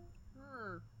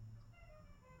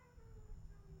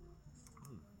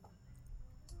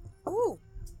 Ooh.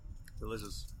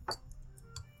 Delicious.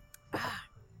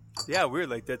 Yeah, weird.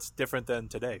 Like that's different than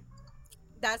today.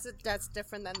 That's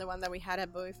different than the one that we had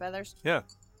at Bowie Feathers. Yeah.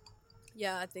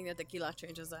 Yeah, I think the tequila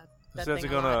changes that. So That you have to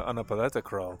thing go a lot. on a paleta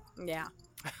crawl. Yeah.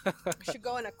 We should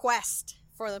go on a quest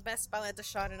for the best paleta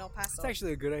shot in El Paso. It's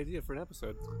actually a good idea for an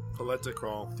episode. Paleta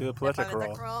crawl. Do the paleta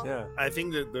paleta crawl. crawl. Yeah. I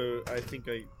think that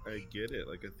I get it.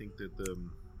 Like I think that the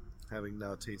having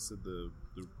now tasted the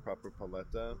proper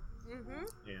paleta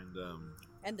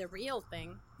And the real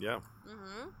thing. yeah,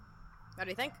 What do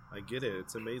you think? I get it.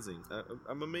 It's amazing.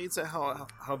 I'm amazed at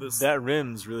how this That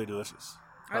rim's really delicious.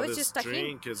 Oh, how it's this just tahini.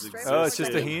 drink has Straight existed. Oh, it's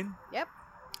just tahini. tahini? Yep.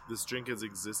 This drink has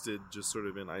existed just sort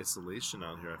of in isolation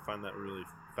out here. I find that really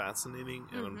fascinating,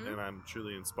 and I'm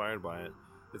truly inspired by it.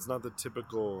 It's not the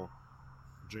typical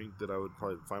drink that I would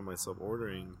probably find myself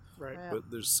ordering, Right. Yeah.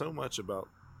 but there's so much about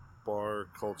bar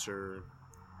culture,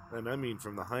 and I mean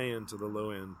from the high end to the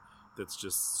low end, that's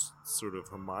just sort of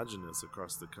homogenous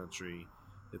across the country.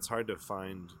 It's hard to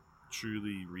find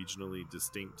truly regionally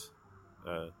distinct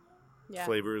Yeah.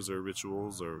 flavors or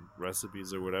rituals or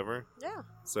recipes or whatever. Yeah.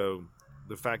 So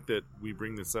the fact that we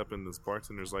bring this up and this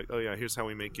bartender's like, oh yeah, here's how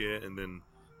we make it, and then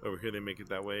over here they make it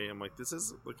that way. I'm like, this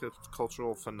is like a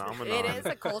cultural phenomenon It is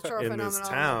a cultural in phenomenon this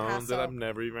town in El Paso. that I've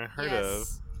never even heard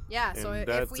Yes. Yeah. of. So And if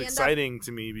that's we end up, exciting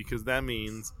to me because that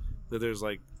means that there's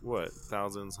like what,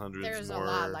 thousands, hundreds there's a more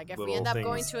lot. Like if we little end up things.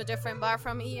 going to a different bar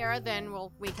from here, then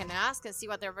we can ask and see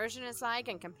what their version is like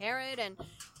and compare it, and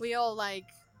we all like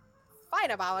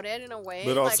fight about it in a way.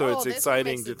 But like, also, oh, it's this one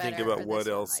exciting makes to it think better about for what this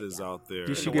one. else Like, is yeah. out there. You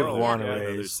in should the give world one and a in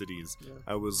other raise. cities. Yeah.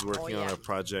 I was working on yeah. a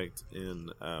project in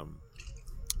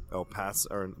El Paso,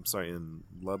 or I'm sorry, in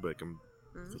Lubbock. I'm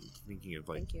thinking of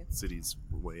like Thank you. cities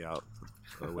way out,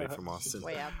 away from Austin.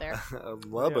 Way out there.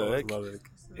 Lubbock, Lubbock.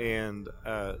 and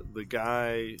the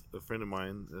guy, a friend of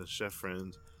mine, a chef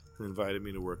friend, who invited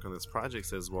me to work on this project,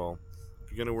 says, "Well,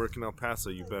 if you're gonna work in El Paso,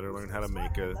 you better learn how to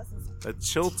make a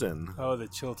Chilton." Oh, the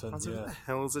Chilton. I was like, Yeah. what the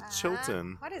hell is a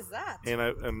Chilton? What is that?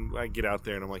 And I get out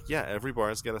there and I'm like, yeah, every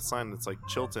bar's got a sign that's like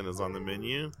Chilton is on the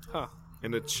menu. Huh.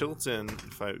 And a Chilton,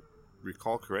 if I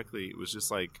recall correctly, it was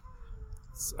just like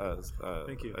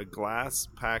Thank you. a glass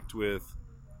packed with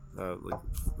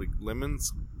like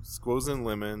lemons, squozen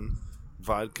lemon,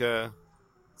 vodka,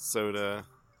 soda,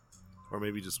 or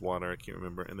maybe just water. I can't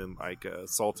remember. And then like a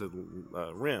salted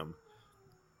rim.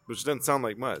 Which doesn't sound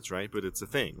like much, right? But it's a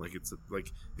thing. Like like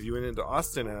if you went into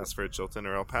Austin and asked for a Chilton,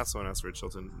 or El Paso and asked for a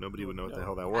Chilton, nobody would know what the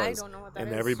hell that was. I don't know what that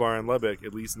and is. every bar in Lubbock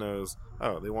at least knows.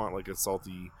 Oh, they want like a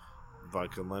salty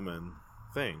vodka lemon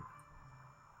thing.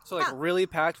 So like Huh. really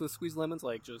packed with squeezed lemons,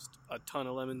 like just a ton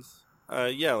of lemons.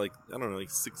 Yeah, like I don't know,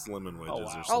 like 6 lemon wedges wow.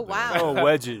 or Oh, something. wow. Oh,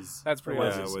 wedges. That's pretty Yeah,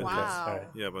 awesome. wedges. Wow. All right.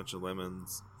 Yeah, a bunch of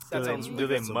lemons. That Do sounds they, really do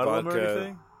they good. Some muddle them or vodka.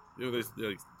 anything? You know, they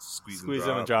like squeeze Squeeze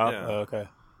them and drop. Yeah. Oh, okay.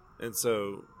 And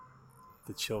so,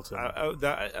 The Chilton.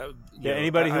 yeah,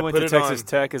 Anybody who went to Texas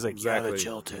Tech is like, yeah, Exactly. the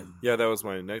Chilton. Yeah, that was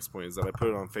my next point. Is that I put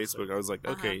it on Facebook. I was like,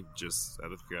 okay, just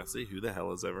out of curiosity, who the hell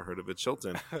has ever heard of a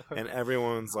Chilton? And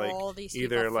everyone's like, All these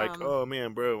either people like, from- oh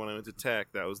man, bro, when I went to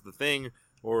Tech, that was the thing,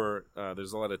 or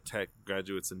there's a lot of Tech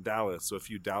graduates in Dallas. So a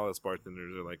few Dallas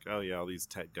bartenders are like, oh yeah, all these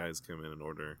Tech guys come in and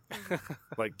order,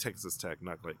 like Texas Tech,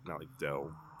 not like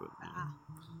Dell, but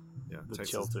yeah, The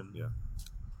Texas, Chilton. Yeah.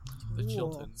 The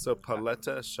Chilton. So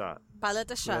paleta shot.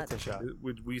 Paleta shot. Paleta shot.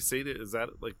 Would we say that is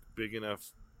that like big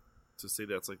enough to say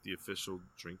that's like the official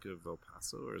drink of El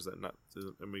Paso, or is that not?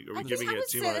 Are we I giving would it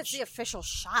too say much? that's the official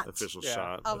shot Official Yeah.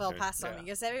 shot of El okay. Paso Yeah.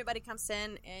 because everybody comes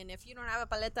in, and if you don't have a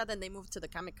paleta, then they move to the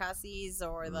kamikazes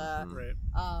or the Mhm.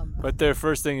 Right. But their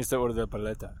first thing is to order the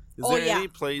paleta. Is Oh, there yeah. any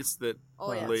place that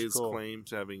Oh, yeah. lays Cool. claim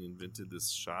to having invented this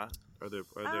shot? Are there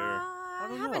I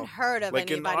don't haven't know. heard of like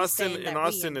in anybody Austin? saying In that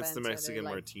Austin, we it's the invented it, Mexican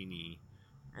like, martini.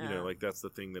 You know, like that's the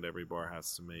thing that every bar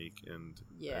has to make, and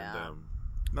Yeah.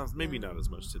 and, maybe not as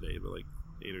much today, but like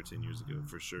 8 or 10 years ago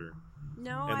for sure.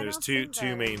 no, And I there's don't two think two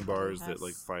that main anybody bars has. that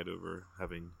like fight over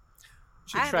having.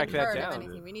 Should I track haven't that heard down. of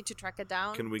anything. We need to track it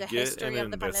down. Can we the get history an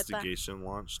of the paleta. investigation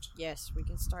launched? Yes, we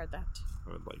can start that.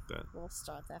 I would like that. We'll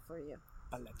start that for you.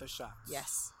 Paleta shots.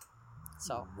 Yes.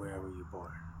 So, Where were you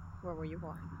born? where were you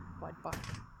born? What bar?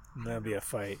 That'd be a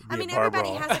fight. I Be a mean, bar everybody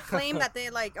brawl. has a claim that they're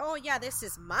like, oh, yeah, this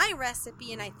is my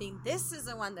recipe, and I think this is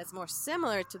the one that's more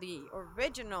similar to the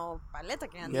original paleta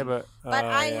candy. Yeah, but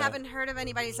I yeah. haven't heard of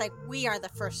anybody's like, we are the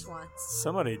first ones.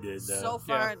 Somebody did that. So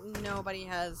far, nobody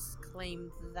has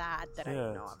claimed that I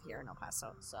Yeah. know of here in El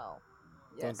Paso. So,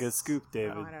 Don't yes. get scooped,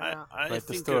 David. I don't know. I Write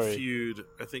the think story. a feud.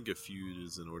 I think a feud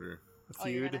is in order. A Oh,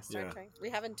 you're feud. gonna start Yeah. trying? We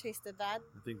haven't tasted that.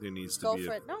 I think there needs to Go be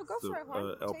for a, it. No, go the, for it.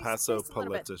 Juan. El Taste- Paso taste a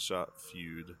little bit. paleta shot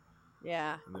feud,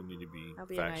 Yeah. and there need to be That'll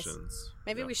be nice. factions.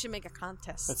 Maybe Yeah. we should make a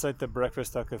contest. That's like the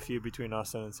breakfast taco feud between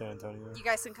Austin and San Antonio. You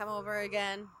guys can come over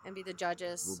again and be the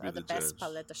judges We'll be of the, the best judge.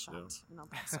 paleta shot in El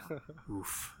Paso.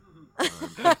 Oof.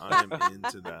 I'm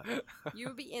into that.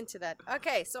 You'll be into that.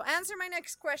 Okay, so answer my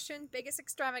next question. Biggest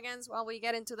extravagance while we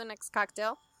get into the next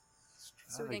cocktail.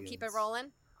 So we can keep it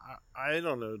rolling. I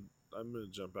don't know. I'm gonna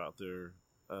jump out there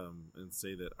and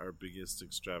say that our biggest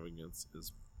extravagance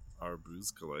is our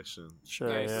booze collection. Sure,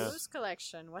 Nice. yeah. Booze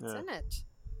collection. What's Yeah. in it?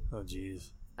 Oh,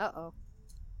 jeez. Uh-oh.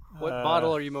 What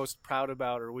bottle are you most proud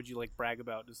about, or would you like brag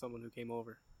about to someone who came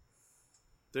over?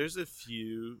 There's a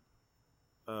few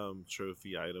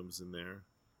trophy items in there.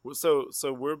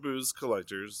 So we're booze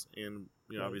collectors, and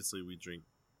you know, Right. obviously we drink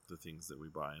the things that we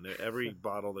buy, and every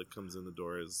bottle that comes in the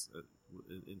door is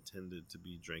intended to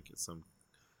be drank at some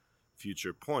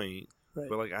future point. Right.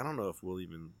 But like, I don't know if we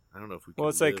could. Well,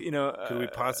 it's live, like, you know. could we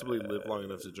possibly live long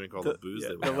enough to drink all the booze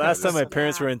that we the have? last time my So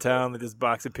parents were in bad. town, this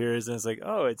box appears, and it's like,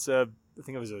 oh, it's I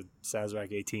think it was a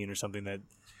Sazerac 18 or something that,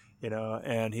 you know,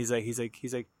 and he's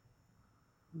like,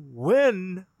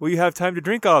 when will you have time to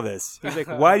drink all this? He's like,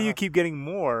 why do you keep getting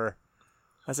more?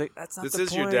 I was like, that's not This the is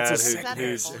point. your dad It's a Is that who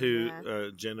hurtful, who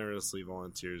man? generously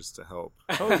volunteers to help.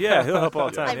 Oh yeah, he'll help all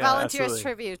the time. I yeah, volunteer as absolutely.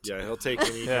 tribute. Yeah, he'll take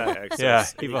any Yeah, kind of excess, yeah,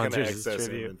 he any kind of volunteers as excess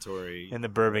tribute. inventory in the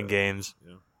bourbon uh, games.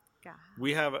 Yeah. God.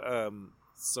 We have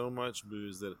so much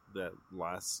booze that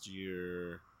last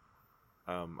year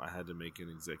I had to make an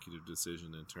executive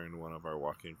decision and turn one of our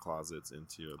walk-in closets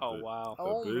into a, Oh wow.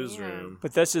 Oh, booze man. room.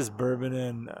 But that's just bourbon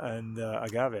and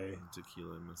agave. And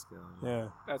tequila and mezcal. Yeah.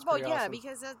 That's Well, pretty yeah, awesome.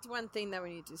 because that's one thing that we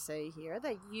need to say here,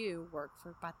 that you work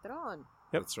for Patron.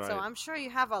 That's right. So I'm sure you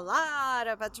have a lot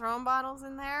of Patron bottles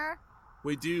in there.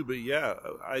 We do, but yeah,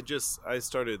 I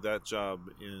started that job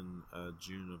in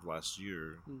June of last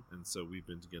year, and so we've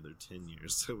been together 10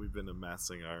 years. So we've been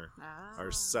amassing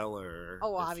our cellar. Oh,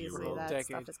 if you obviously, will, that Decade.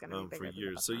 stuff is going to be bigger for than the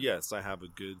years. So Patron. yes, I have a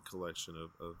good collection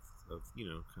of you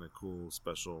know, kind of cool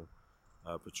special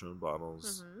Patron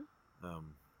bottles. Mhm.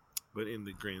 But in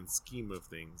the grand scheme of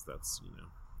things, that's, you know,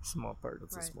 Small part.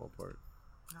 that's Right. a small part.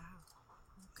 Wow.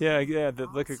 Yeah, the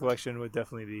liquor collection would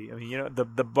definitely be. I mean, you know,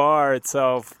 the bar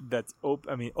itself that's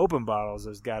open bottles.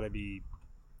 There's got to be.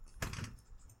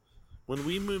 When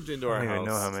we moved into I our don't house even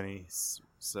know how many.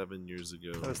 7 years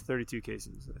ago, That was 32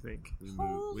 cases, I think. we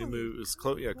Holy moved. It was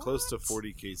close to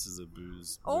 40 cases of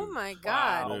booze. Oh moved- my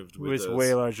God. moved with It's us.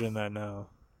 way larger than that now.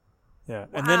 Yeah,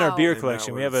 and then our Wow. beer And that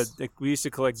collection. We have was- we used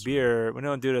to collect beer. We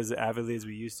don't do it as avidly as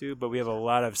we used to, but we have a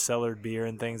lot of cellared beer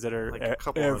and things that are like a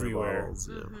couple hundred everywhere. bottles,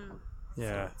 yeah. Mhm.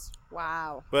 Yeah.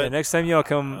 Wow. But Yeah, next time y'all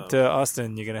come to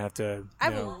Austin, you're gonna have to. I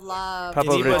you would know, love Pop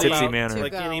over to Anybody- Tipsy Manor.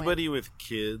 like go anybody with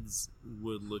kids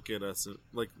would look at us and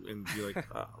be like,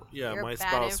 yeah, You're a my bad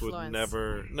spouse would influence.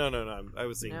 never. No. I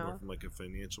was thinking No? more from like a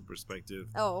financial perspective.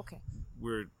 Oh, okay.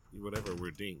 We're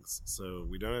dinks, so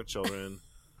we don't have children.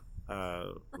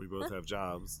 We both have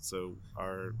jobs, so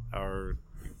our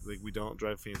we don't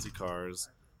drive fancy cars.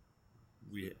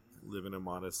 We live in a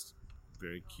modest,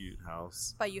 very cute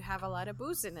house. But you have a lot of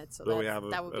booze in it, so But we that, have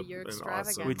that would be your an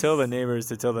extravagance. awesome- we tell the neighbors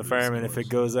to tell the Booze firemen if it collection.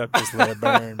 goes up, just let it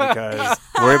burn because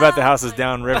worry about the houses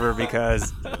downriver because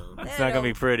So, it's not gonna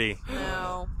be pretty.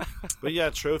 No. but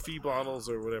yeah, trophy bottles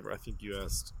or whatever. I think you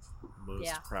asked most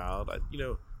Yeah. proud.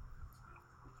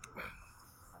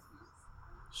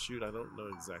 Shoot, I don't know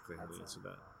exactly how to answer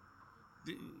that.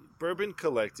 bourbon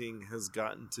collecting has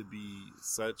gotten to be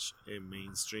such a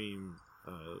mainstream,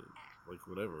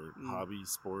 hobby,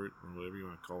 sport, or whatever you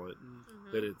want to call it,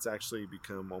 that it's actually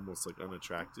become almost like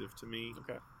unattractive to me.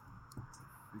 Okay.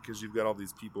 Because you've got all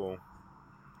these people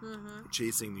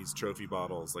chasing these trophy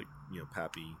bottles, like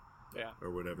Pappy, or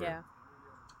whatever. Yeah.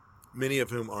 Many of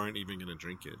whom aren't even going to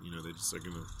drink it. They just are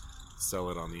going to sell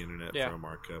it on the internet for a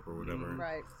markup or whatever.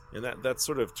 Right. And that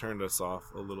sort of turned us off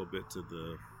a little bit to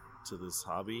this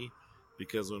hobby,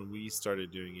 because when we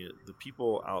started doing it, the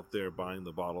people out there buying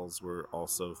the bottles were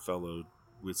also fellow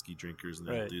whiskey drinkers and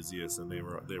enthusiasts, and they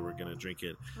were going to drink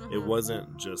it. It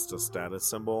wasn't just a status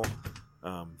symbol.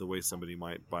 The way somebody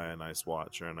might buy a nice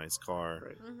watch or a nice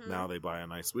car, now they buy a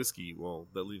nice whiskey. Well,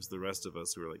 that leaves the rest of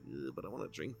us who are like, but I want to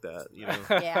drink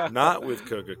that, not with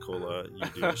Coca-Cola,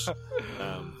 you douche,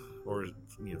 or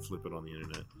flip it on the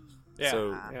internet.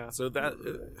 Yeah. So that,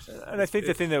 and I think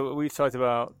the thing that we've talked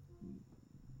about,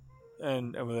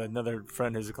 and with another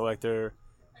friend who's a collector,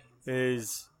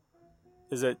 is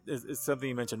something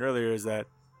you mentioned earlier, is that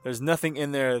there's nothing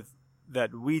in there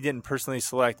that we didn't personally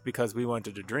select because we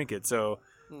wanted to drink it. So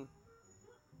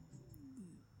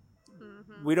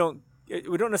we don't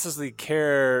necessarily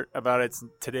care about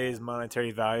today's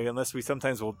monetary value, unless we've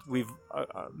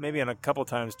maybe on a couple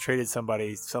times traded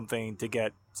somebody something to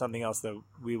get something else that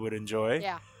we would enjoy.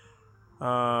 Yeah.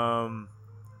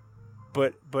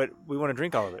 But we want to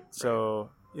drink all of it. So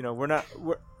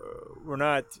we're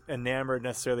not enamored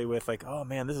necessarily with like, oh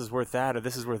man, this is worth that, or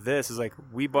this is worth this. It's like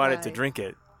we bought it to drink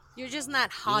it. You're just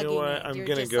not hogging You know what? it. I'm You're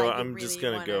gonna just go. like, I'm really just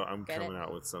gonna go. wanna I'm get coming it.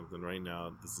 out with something right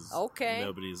now. This is Okay.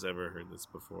 Nobody's ever heard this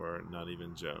before. Not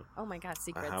even Joe. Oh my God,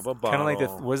 secrets. I have a bottle. Kind of like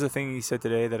what was the thing you said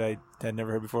today that I had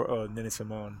never heard before? Oh, Nina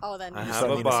Simone. Oh, then I you have said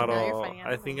a Nina Simone. Now you're bottle. finding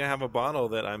out I think I have a bottle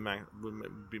that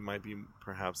might be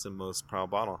perhaps the most proud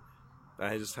bottle.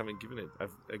 I just haven't given it.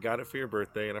 I got it for your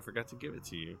birthday, and I forgot to give it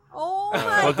to you. Oh my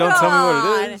Well, God. don't tell me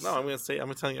what it is. No, I'm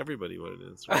gonna tell everybody what it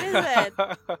is. What Right?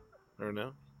 is it? Or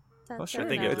no? Well, sure. I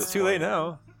think It's too late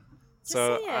now. Just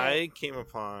So say it. I came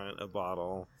upon a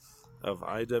bottle of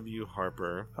I.W.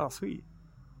 Harper, Oh, sweet.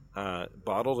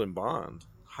 bottled in bond,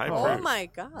 high Oh proof. my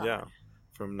God. Yeah,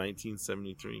 from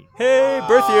 1973. Hey,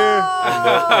 birth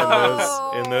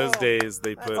year. In those days,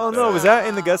 they put. Oh no, was that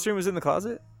in the guest room? Was it in the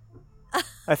closet?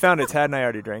 I found it. Tad and I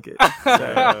already drank it.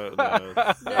 So. No, No,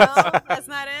 that's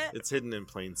not it. it's hidden in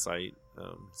plain sight,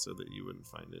 so that you wouldn't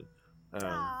find it.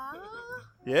 Aw.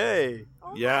 Yay!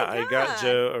 Oh Yeah, my I got God.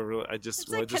 Joe a really. I just It's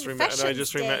like Confessions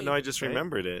Day. Right?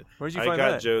 remembered it. Where'd you I find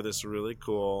got that? Joe this really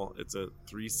cool. It's a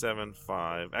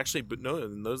 375. Actually, but no,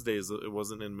 in those days it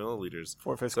wasn't in milliliters.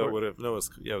 4/5 So it quart. would have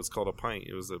it was called a pint.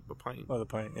 It was a pint. Oh, the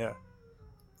pint. Yeah.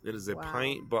 It is a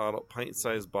Wow.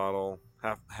 pint-sized bottle,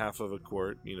 half of a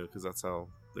quart. Because that's how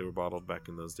they were bottled back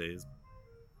in those days.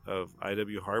 Of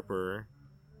I.W. Harper,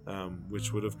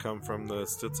 which would have come from the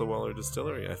Stitzelweller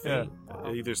distillery, I think.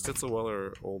 Wow. Either Stitzelweller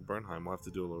or Old Bernheim. We'll have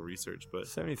to do a little research, but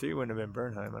 73 wouldn't have been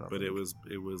Bernheim. I don't but think.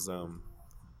 it was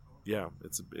yeah,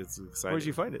 it's exciting. Where'd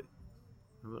you find it?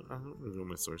 I don't reveal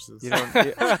my sources. You don't.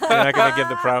 You're not gonna give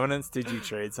the provenance. Did you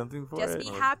trade something for Just it? be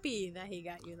happy that he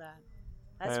got you that.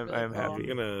 That's I'm- really I'm cool. happy.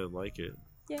 You're gonna like it.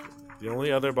 Yeah. The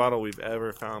only other bottle we've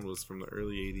ever found was from the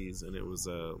early '80s, and it was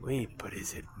Wait, but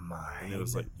is it mine? and it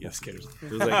was like I'm yes, kidding.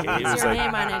 it was like it It's was your like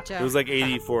name on it, Joe. it was like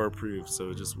 84 proof, so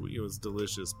it was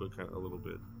delicious, but kind of a little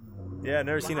bit Yeah, I've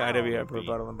never seen an Wow. IW Harper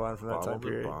bottle and bond from that time bottled in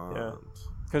period. bond. Yeah,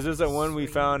 because there's that one we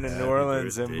found in New Happy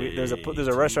Orleans, and there's a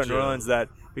birthday restaurant in to New Joe. Orleans that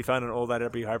we found an old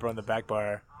IW Harper on the back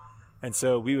bar, and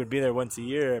so we would be there once a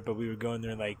year, but we would go in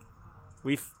there and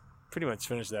we've pretty much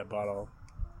finished that bottle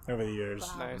over the years.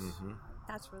 Wow. Nice. Mhm.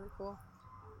 That's really cool.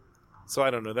 So I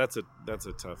don't know. That's a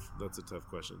tough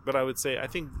question. But I would say I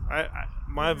think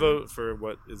my vote for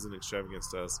what is an extravagance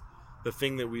to us, the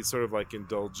thing that we sort of like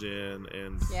indulge in,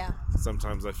 and Yeah.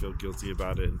 sometimes I feel guilty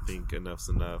about it and think enough's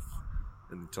enough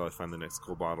until I find the next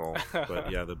cool bottle. But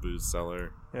yeah, the booze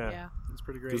cellar, Yeah. That's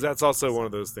pretty great. because that's also one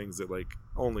of those things that like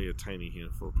only a tiny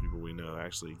handful of people we know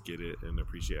actually get it and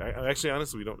appreciate. I actually,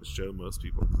 honestly, we don't show most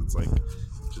people because it's like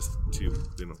just too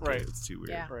they don't get Right. it. It's too weird.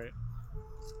 Yeah. Right.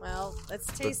 Well, let's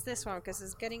taste this one because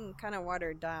it's getting kind of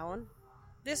watered down.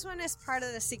 This one is part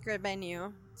of the secret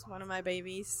menu. It's one of my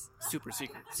babies. Super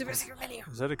secret. Super secret menu.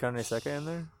 Is that a carne seca in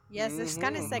there? Yes, there's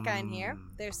carne seca in here.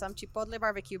 There's some chipotle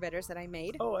barbecue bitters that I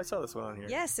made. Oh, I saw this one on here.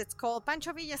 Yes, it's called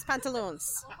Pancho Villa's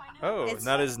Pantaloons. Oh, It's-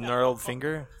 not his gnarled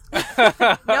finger.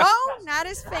 No, not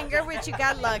his finger, which you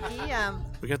got lucky.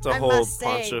 We got to I hold must say,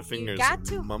 Pancho you fingers, got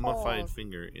to mummified hold-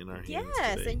 finger in our hands.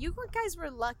 Yes, today. and you guys were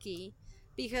lucky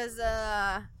because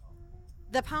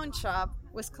the pawn shop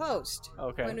was closed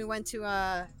Okay. when we went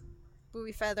to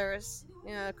Booby Feathers,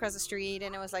 across the street,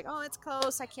 and it was like, oh, it's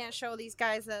close. I can't show these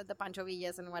guys the Pancho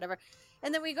Villas and whatever.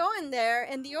 And then we go in there,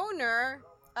 and the owner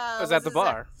was at the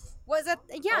bar. Was at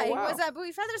Oh, he wow. was at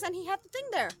Booby Feathers, and he had the thing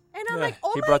there. And I'm like,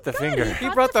 oh he my brought the God, finger. He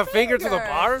brought the finger to the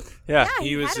bar? Yeah. Yeah,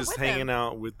 He was had it just with hanging him.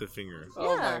 out with the finger.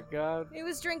 Oh Yeah. my god. He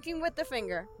was drinking with the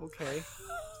finger. Okay.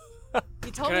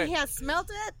 He told Can me I- he had smelt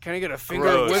it. Can I get a finger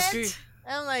of Gross. whiskey?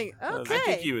 And I'm like, okay. I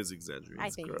think he was exaggerating. I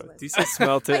think he Gross. was. He said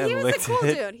smelt it But and he was a licked cool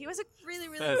it. dude. He was a really,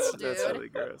 really That's cool dude. really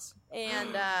gross. And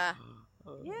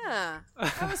yeah,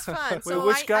 that was fun. Wait, So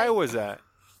which guy I, was that?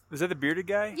 Was that the bearded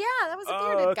guy? Yeah, that was a Oh,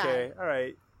 bearded okay. guy. All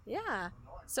right. Yeah.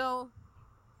 So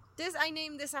I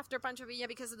named this after Pancho Villa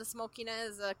because of the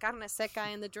smokiness, carne seca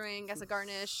in the drink as a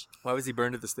garnish. Why was he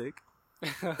burned at the stake?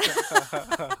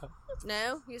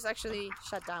 No, he was actually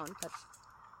shut down. But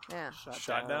yeah,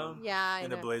 Shot down? yeah,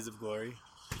 In a blaze of glory.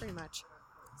 pretty much,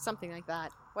 something like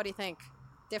that. What do you think?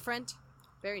 Different?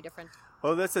 Very different.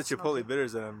 Oh, that's the Smoky. chipotle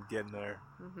bitters that I'm getting there.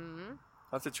 Mm-hmm.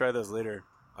 I'll have to try those later.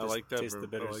 I Just like that. taste the I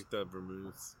bitters. like that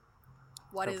vermouth.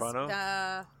 What is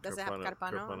Carpano? does it have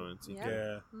carpano? Carpano and Yeah.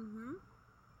 Yeah. Mm-hmm.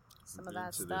 Some of I'm that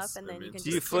into stuff, this. and then I'm you can into Do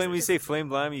you just flame when you just say flame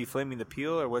lime? Are you flaming the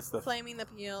peel or what's the flaming the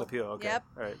peel. the peel? Okay. Yep.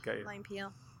 All right, got you. Lime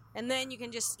peel. And then you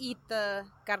can just eat the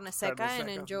carne seca and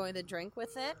seca. enjoy the drink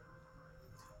with it.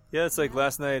 Yeah, it's like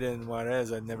last night in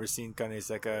Juarez. I'd never seen carne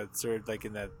seca served like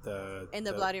in that. In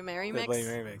the Bloody Mary the mix. Bloody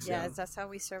Mary mix, yeah. That's how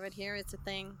we serve it here. It's a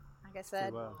thing. Like I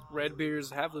said, Wow. Red beers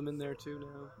have them in there too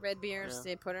now. red beers.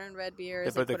 Yeah. They put it in red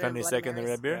beers. They put the it in carne Bloody seca in the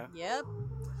Marys. red beer. Yep.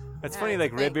 That's Yeah, funny. it's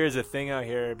Like a red thing. beer is a thing out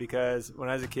here because when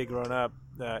I was a kid growing up,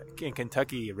 in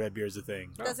Kentucky, red beer is a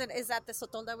thing. Is that the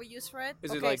sotol that we use for it?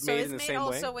 Is it, okay, like, so made it's in the made same way?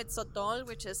 also with sotol,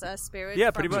 which is a spirit. Yeah,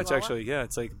 from pretty much Chihuahua. actually. Yeah,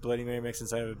 it's like Bloody Mary mix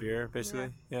inside of a beer, basically.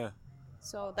 Yeah.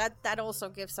 So that also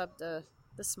gives up the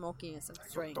smokiness of the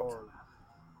drink.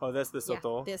 Oh, that's the Yeah,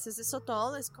 sotol. this is the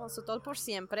sotol. It's called Sotol por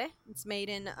Siempre. It's made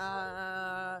in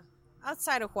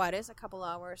outside of Juarez, a couple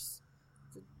hours.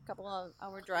 It's a couple of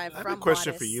hour drive I have from a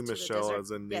question Juarez for you, to the Michelle, desert.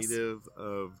 as a Yes. native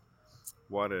of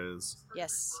Juarez,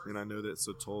 Yes, and I know that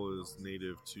Sotol is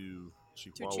native to to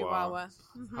Chihuahua. Chihuahua.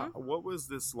 Mhm. What was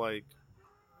this like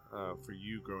for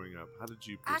you growing up? How did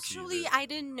you perceive Actually, it? I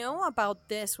didn't know about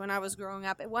this when I was growing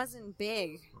up. It wasn't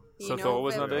big. You Sotol know,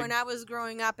 was but not big? when I was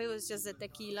growing up, it was just the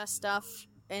tequila stuff,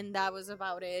 and that was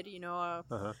about it. You know, a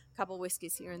Uh-huh. couple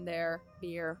whiskeys here and there,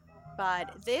 beer.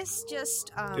 But this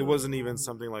just It wasn't even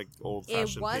something like old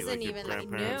fashioned. wasn't like your even like-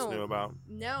 grandparents no. knew about.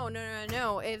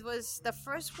 No. It was the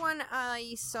first one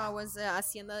I saw was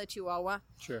Hacienda de Chihuahua,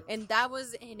 Sure. and that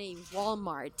was in a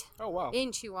Walmart Oh wow.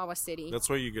 in Chihuahua City. That's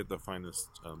where you get the finest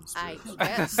I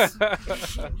spirits.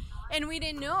 guess. And we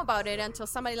didn't know about it until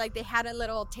somebody they had a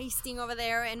little tasting over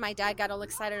there, and my dad got all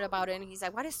excited about it, and he's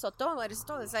like, "What is sotol? What is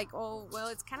sotol?" It's like, "Oh, well,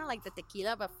 it's kind of like the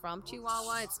tequila, but from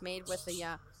Chihuahua. It's made with the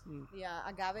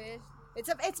agave.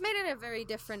 It's made in a very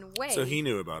different way." So he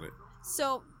knew about it.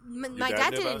 So my dad dad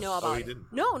knew didn't about know it? about Oh, he it.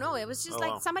 didn't? No, it was just Oh,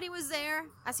 like wow. somebody was there,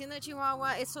 Hacienda de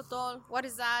Chihuahua, it's sotol. What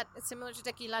is that? It's similar to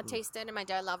tequila. Taste it, and my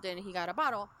dad loved it, and he got a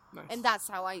bottle. Nice. And that's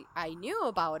how I knew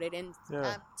about it. And Yeah.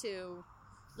 up to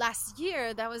last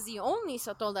year, that was the only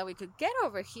sotol that we could get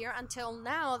over here until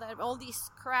now that all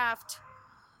these craft,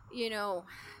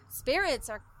 spirits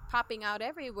are popping out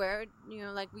everywhere.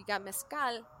 Like we got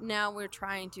mezcal. Now we're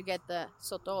trying to get the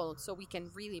sotol so we can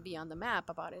really be on the map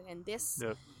about it. And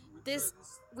Yep.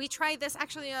 we tried this.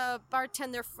 Actually, a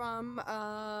bartender from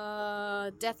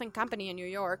Death and Company in New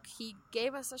York, he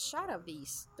gave us a shot of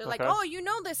these. They're like, Okay. "Oh, you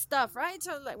know this stuff, right?"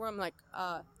 So I'm like,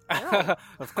 no.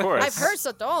 Of course. I've heard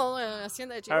sotol,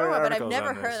 Hacienda de Chihuahua, but I've articles never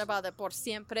on heard this. about it por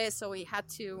siempre. So we had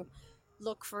to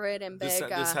look for it and This, beg.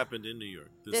 this happened in New York.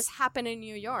 This happened in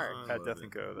New York. I At love Death it.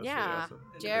 and Co. That's Yeah, really awesome.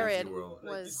 Jared Fancy world.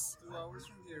 was. 2 hours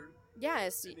from here.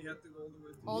 Yes, And he had to go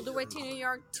all the way to New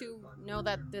York to know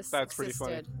that this That's pretty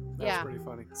funny. existed. That's Yeah. pretty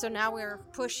funny. So now we're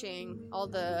pushing all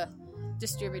the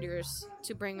distributors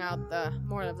to bring out the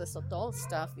more of the sotol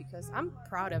stuff because I'm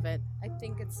proud of it. I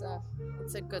think it's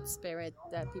a good spirit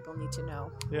that people need to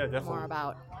know Yeah, definitely. more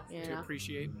about. To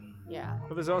appreciate. Yeah.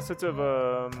 Well, there's all sorts of,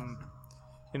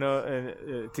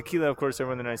 tequila, of course,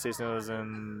 everyone in the United States knows,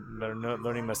 and they're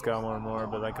learning mezcal more and more.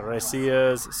 But like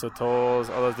raicillas, sotols,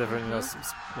 all those different,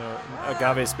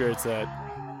 agave spirits that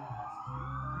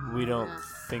we don't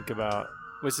think about,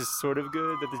 which is sort of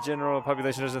good that the general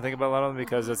population doesn't think about a lot of them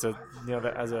because it's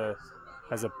that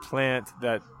as a plant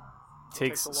that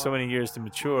takes Takes a so while. many years to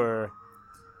mature,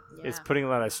 it's Yeah. putting a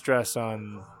lot of stress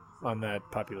on that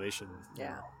population.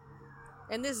 Yeah.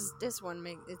 And this one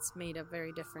it's made a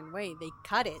very different way. They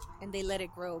cut it and they let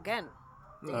it grow again.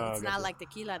 It's gotcha. not like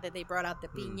tequila that they brought out the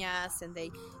piñas and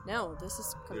this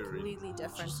is Very completely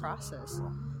different process.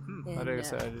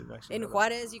 In, in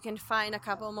Juarez, you can find a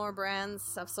couple more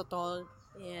brands of Sotol.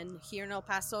 And here in El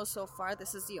Paso, so far,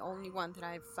 this is the only one that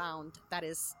I've found that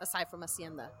is, aside from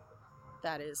Hacienda,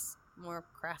 that is more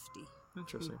crafty.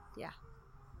 Interesting. Yeah.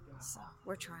 So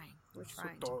we're trying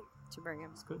to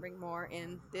bring more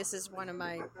in. This is one of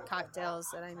my cocktails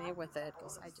that I made with it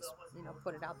because I just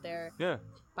put it out there. Yeah.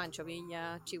 Pancho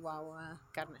Villa, Chihuahua,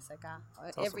 Carne Seca,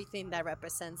 Awesome. Everything that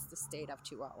represents the state of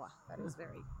Chihuahua. That is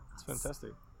very. It's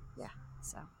fantastic. Yeah.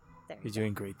 So there. You're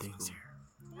doing great things here.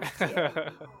 Thank you.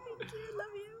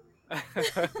 Love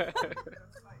you.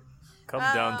 Come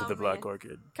down to the Black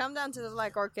Orchid. Come down to the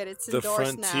Black Orchid. It's The endorsed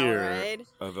frontier now, right?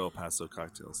 of El Paso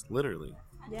cocktails, literally.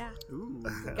 Yeah. Ooh.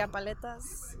 We got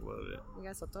paletas. Love it. We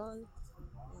got Sotol.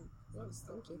 Yes,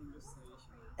 thank you.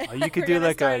 Oh, you could We're do gonna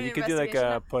like start a an you could do like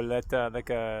a investigation.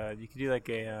 poleta you could do like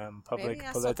a public Maybe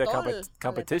a poleta Sotol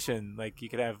competition. Like you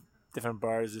could have different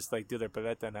bars just like do their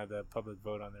poleta and have the public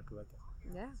vote on their poleta.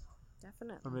 Yeah,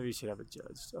 definitely. Or maybe you should have a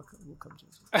judge. Okay, we'll come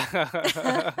judge.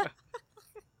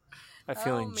 I'm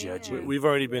feeling man. judgy. We've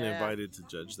already been Yeah. invited to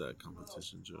judge that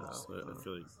competition, Joe. So I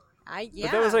feel like Yeah.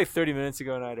 But that was like 30 minutes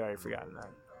ago, and I'd already forgotten that.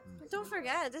 Don't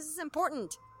forget, this is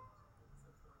important.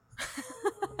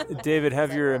 David,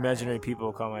 have your imaginary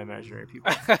people call my imaginary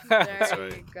people. There That's you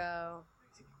right. go.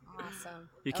 Awesome.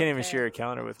 You can't even Okay. share a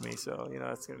calendar with me, so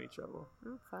that's gonna be trouble.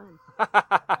 Oh, fun. The table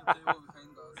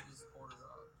behind us just ordered a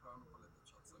round of paleta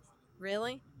shots, actually.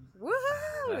 Really?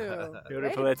 Woohoo! You order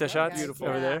Way to poleta go, shots guys. over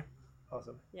Yeah. there.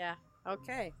 Awesome. Yeah.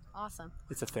 Okay. Awesome.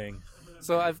 It's a thing.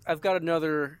 So I've got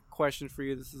another question for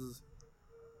you. This is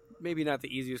maybe not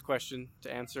the easiest question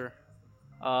to answer,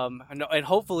 and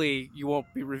hopefully you won't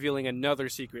be revealing another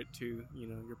secret to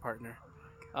your partner.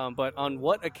 But on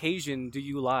what occasion do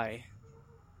you lie?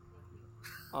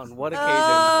 On what occasion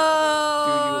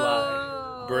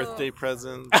Oh. birthday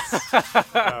presents,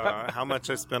 how much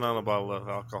I spent on a bottle of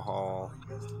alcohol.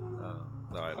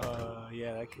 No, I don't.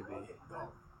 Yeah, that could be.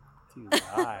 Do you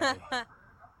lie?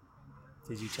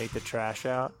 Did you take the trash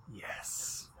out?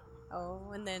 Yes.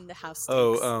 Oh, and then the house.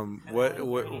 Oh, stinks. what?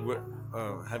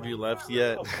 Have you left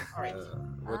yet?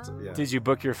 Yeah. Did you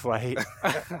book your flight?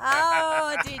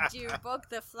 Oh, did you book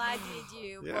the flight? Did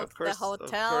you Yeah, book of course, the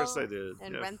hotel? Of course I did.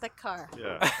 And yeah. rent the car.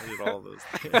 Yeah, I did all those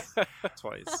things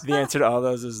twice. The answer to all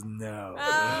those is no.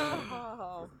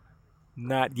 Oh.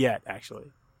 Not yet,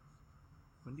 actually.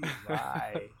 When do you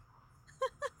lie?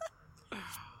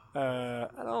 I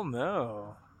don't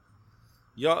know.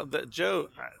 Y'all, Joe.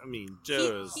 I mean,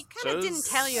 Joe is. He kind of didn't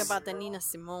tell you about the Nina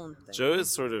Simone thing. Joe is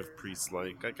sort of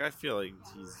priest-like. Like I feel like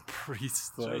he's.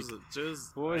 Priest like.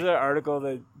 Joe's What was like, that article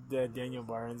that Daniel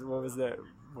Barnes? What was that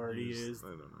word he used? I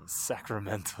don't know.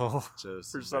 Sacramental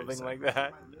Joe's or very something like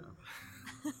that.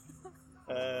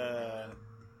 Yeah.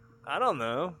 I don't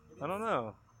know.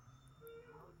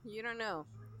 You don't know.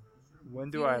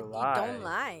 When do I lie? You don't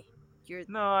lie. You're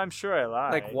No, I'm sure I lie.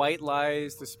 like white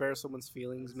lies to spare someone's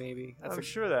feelings? Maybe that's I'm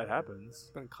sure that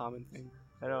happens. a common thing.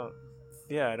 I don't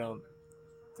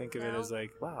think of it No? as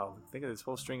like, wow, think of this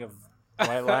whole string of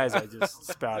white lies I just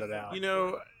spouted out. You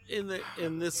know,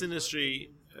 in this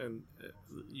industry, and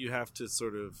you have to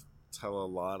sort of tell a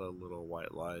lot of little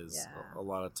white lies Yeah. a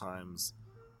lot of times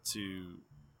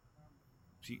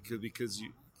because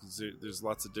there's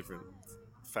lots of different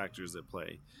factors at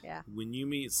play. Yeah. When you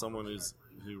meet someone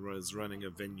who is running a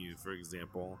venue, for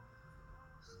example,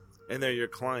 and they're your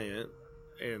client,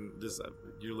 and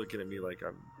you're looking at me like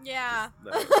I'm. Yeah.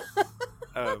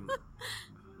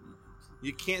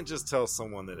 You can't just tell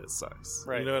someone that it sucks.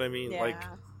 Right. You know what I mean? Yeah. Like,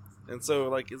 and so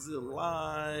like, is it a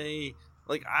lie?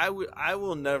 Like, I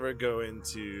will never go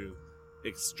into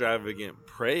extravagant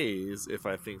praise if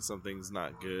I think something's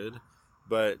not good,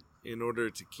 but in order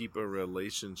to keep a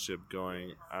relationship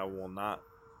going, I will not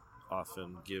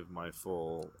often give my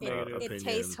full It opinion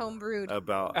tastes homebrewed.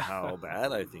 about how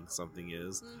bad I think something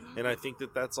is. Mhm. And I think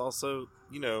that's also,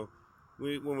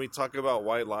 when we talk about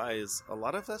white lies, a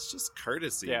lot of that's just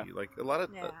courtesy. Yeah. Like a lot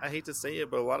of, Yeah. I hate to say it,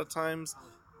 but a lot of times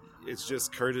it's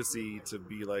just courtesy to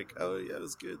be like, oh yeah, it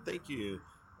was good, thank you.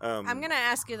 I'm gonna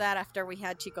ask you that after we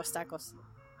had Chico's Tacos.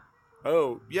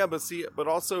 Oh yeah, but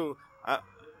also,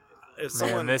 if Man,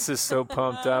 someone this is so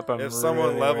pumped up. I'm if someone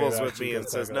really levels worried with about me and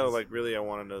Chico's says, Tacos. no, like really, I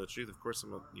want to know the truth. Of course,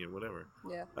 I'm whatever.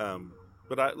 Yeah.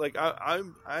 But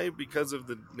I because of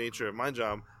the nature of my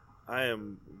job, I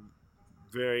am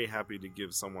very happy to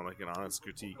give someone like an honest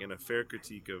critique and a fair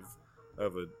critique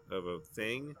of a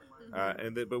thing,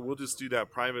 but we'll just do that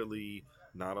privately,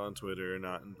 not on Twitter,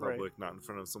 not in public, not in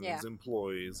front of someone's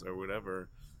employees or whatever.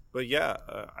 But yeah,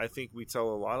 I think we tell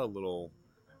a lot of little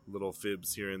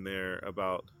fibs here and there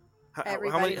about how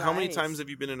Everybody many lies. times have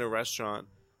you been in a restaurant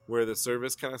where the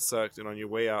service kind of sucked, and on your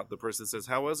way out, the person says,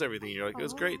 "How was everything?" You're like, "It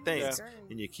was great, thanks,"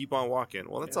 and you keep on walking.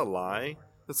 Well, that's a lie.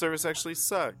 The service actually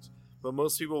sucked, but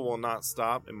most people will not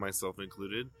stop, and myself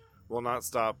included, will not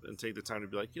stop and take the time to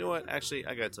be like, you know what? Actually,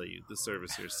 I gotta tell you, the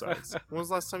service here sucks. When was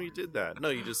the last time you did that? No,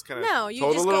 you just kind of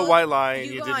told a little white lie and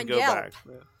you didn't go back.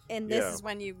 And this is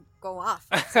when you go off.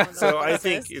 So I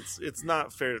think it's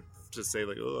not fair to say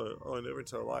like, oh, I never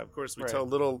tell a lie. Of course, we tell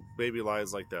little baby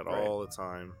lies like that all the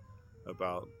time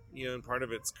about, and part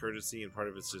of it's courtesy and part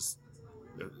of it's just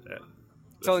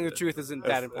telling the truth isn't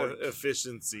that important.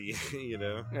 Efficiency,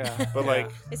 Yeah. But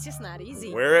like, it's just not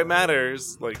easy. Where it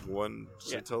matters, like one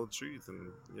should tell the truth,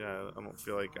 and I don't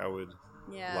feel like I would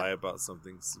lie about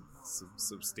something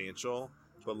substantial,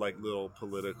 but like little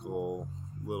political,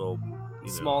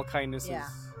 small kindnesses. Yeah.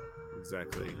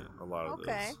 Exactly. A lot of those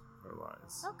are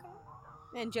lies.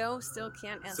 Okay. And Joe still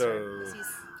can't answer. So, he's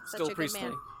still such a good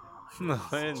man. No,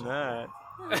 I'm not.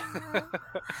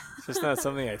 It's just not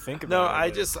something I think No, about.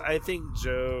 I think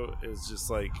Joe is just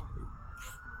like,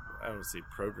 I don't want to say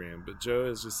programmed, but Joe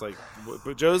is just like,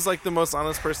 but Joe's like the most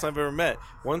honest person I've ever met.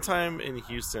 One time in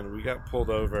Houston, we got pulled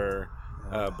over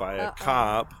by a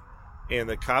cop, and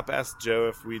the cop asked Joe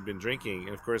if we'd been drinking,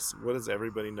 and of course, what does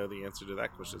everybody know the answer to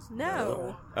that question?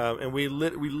 No. And we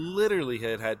literally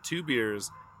had 2 beers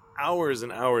hours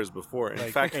and hours before.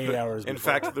 In fact, 8 hours in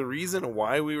before. fact, the reason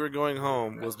why we were going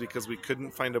home was because we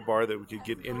couldn't find a bar that we could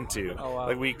get into. Oh, wow.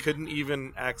 Like, we couldn't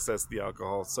even access the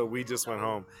alcohol, so we just went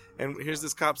home. And here's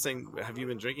this cop saying, "Have you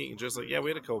been drinking?" And just like, "Yeah, we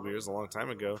had a couple beers a long time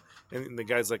ago." And the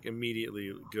guy's like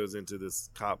immediately goes into this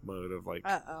cop mode of like,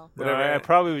 Uh-oh. whatever. I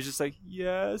probably was just like,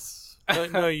 yes.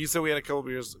 No, you said we had a couple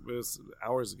beers. It was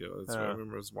hours ago. That's why I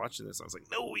remember I was watching this. I was like,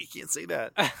 "No, you can't say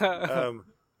that."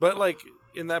 But like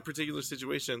in that particular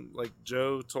situation, like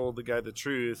Joe told the guy the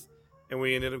truth, and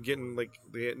we ended up getting like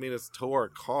they made us tow our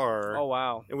car. Oh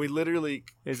wow! And we literally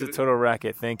It's a total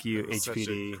racket. Thank you, It was such a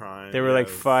HPD. crime. There were like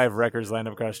Yeah, it was- 5 wreckers lined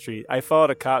up across the street. I followed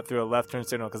a cop through a left turn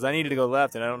signal because I needed to go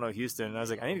left, and I don't know Houston. And I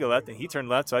was like, I need to go left, and he turned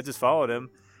left, so I just followed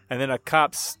him. And then a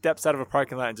cop steps out of a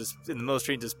parking lot and just in the middle of the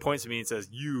street and just points at me and says,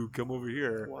 "You come over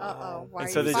here." Uh-oh. Why And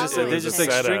are so you they're just following it was like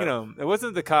a setup. stringing him. It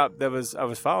wasn't the cop that I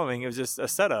was following. It was just a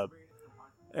setup.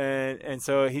 And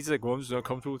so he's like, "Well, I'm just not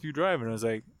comfortable with you driving." And I was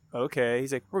like, "Okay."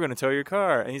 He's like, "We're gonna tow your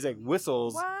car." And he's like,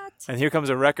 whistles. What? And here comes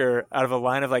a wrecker out of a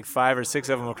line of like 5 or 6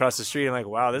 of them across the street. I'm like,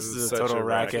 "Wow, this is a such total a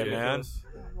racket, racket. man."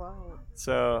 Whoa.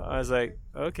 So I was like,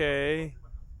 "Okay,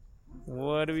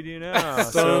 what do we do now?"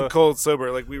 Stone So cold sober.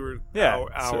 Like we were Yeah, so-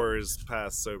 hours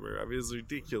past sober. I mean, it was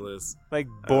ridiculous. like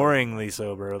boringly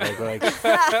sober. Like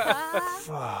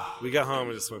We got home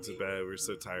and just went to bed. We were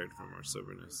so tired from our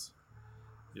soberness.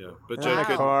 Yeah, but In Joe the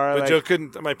couldn't. car, But like- Joe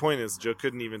couldn't. My point is, Joe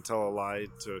couldn't even tell a lie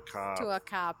to a cop To a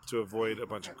cop. to avoid a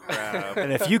bunch of crap.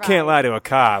 and if you can't lie to a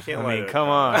cop, Can't I lie mean, to a come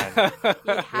cop. on.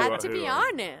 You had to Who be are-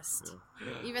 honest.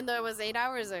 Even though it was 8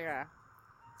 hours ago.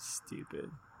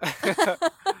 Stupid.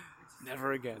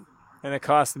 Never again. And it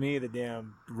cost me the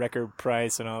damn record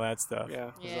price and all that stuff. Yeah.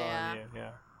 It was all Yeah. on you,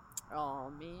 yeah. Oh,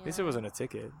 man. At least it wasn't a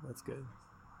ticket. That's good.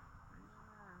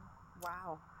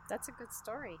 Wow. That's a good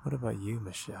story. What about you,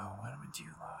 Michelle? Why don't you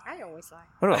lie? I always lie.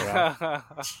 What about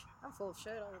Ralph? I'm full of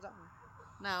shit all the time.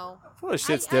 No. Full of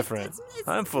shit's different.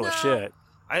 I'm full of shit.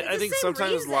 I It's the think same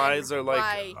sometimes reason lies are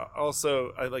like why-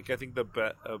 also. I think the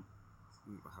I don't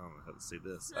know how to say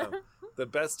this. The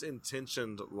best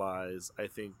intentioned lies, I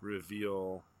think,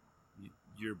 reveal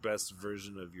your best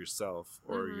version of yourself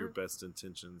or your best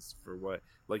intentions for what.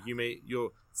 Like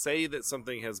you'll say that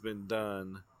something has been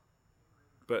done,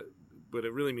 but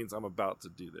it really means I'm about to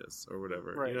do this or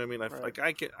whatever. Right, You know what I mean?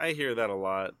 right. I hear that a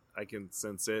lot. I can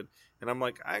sense it, and I'm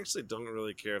like, I actually don't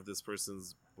really care if this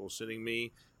person's bullshitting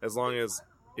me, as long as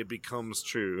it becomes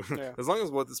true. Yeah. As long as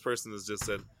what this person has just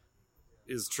said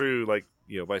is true, like,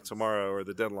 by tomorrow or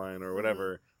the deadline or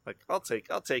whatever, like I'll take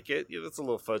it. Yeah, that's a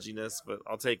little fudginess, but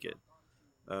I'll take it.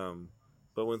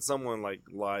 But when someone like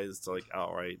lies to like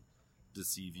outright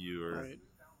deceive you or Right.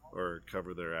 or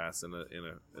cover their ass in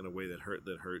a way that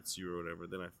hurts you or whatever,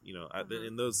 then then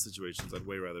in those situations I'd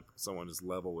way rather someone just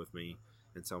level with me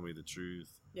and tell me the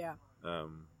truth. Yeah.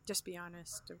 Um, Just be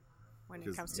honest when it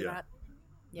 'Cause- comes to yeah. that.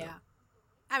 Yeah.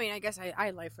 I mean, I guess I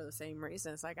lie for the same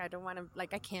reasons. Like, I don't want to,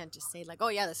 like, I can't just say, like, oh,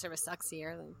 yeah, the service sucks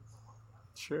here. Like,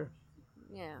 Sure.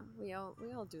 yeah, we all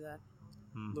do that.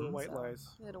 Little white So, lies.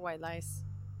 Little white lies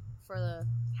for the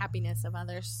happiness of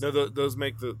others. no, those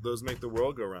make the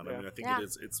world go round. I Yeah. mean, I think Yeah.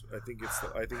 I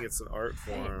think it's an art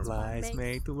form Lies Make-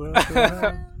 make the world go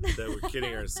round. that we're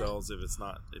kidding ourselves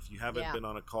if you haven't Yeah. been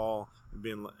on a call and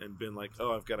been like,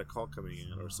 oh, I've got a call coming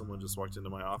in, or someone just walked into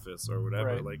my office or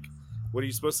whatever. Right. Like, what are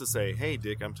you supposed to say? Hey,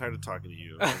 Dick, I'm tired of talking to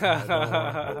you.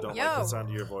 I don't Yo. like the sound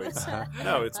of your voice.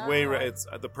 No, it's it's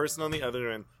the person on the other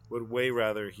end would way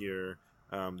rather hear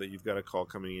that you've got a call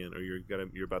coming in, or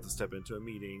you're about to step into a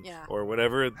meeting, Yeah. or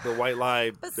whatever the white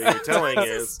lie But that you're telling sometimes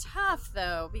is. it's tough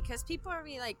though, because people are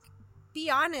like, be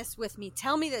honest with me,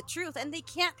 tell me the truth, and they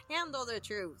can't handle the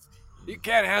truth. You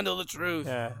can't handle the truth.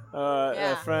 Yeah.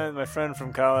 Yeah. My friend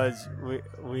from college,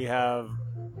 we have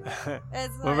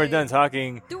It's when we're done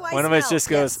talking, Do I one of us smell? just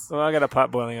goes, Yes. "Well, I got a pot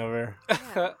boiling over,"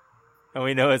 Yeah. and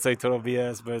we know it's like total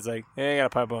BS, but it's like, "Hey, I got a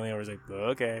pot boiling over." It's like,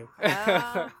 "Okay."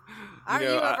 Are You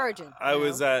know, you a virgin? I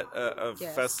was No. at a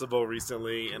Yes. festival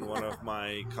recently, and one of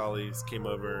my colleagues came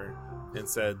over and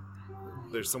said,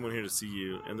 "There's someone here to see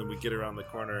you." And then we get around the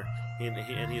corner,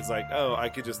 and he's like, "Oh, I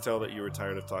could just tell that you were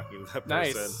tired of talking to that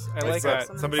Nice. person." I It's like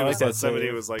that. Somebody I was like that somebody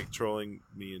save. was like trolling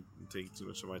me and taking too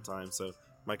much of my time. So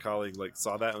my colleague like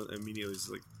saw that and immediately was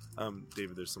like,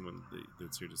 "David, there's someone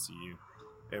that's here to see you."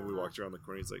 And we walked around the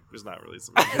corner. He's like, "There's not really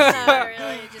someone." It's not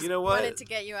really. Just You know what? wanted to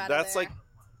get you out That's of there. like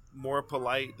more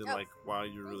polite than Oh. like, "Wow,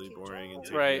 you're really Thank you, boring and Joel.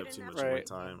 taking Right, up too much of my right,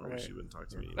 time. I wish right. you wouldn't talk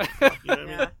to me." You know what I mean?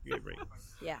 Yeah. Give me a break.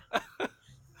 Yeah.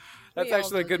 That's We all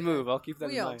actually a do good that. move. I'll keep that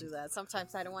We in all mind. do that.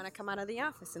 Sometimes I don't want to come out of the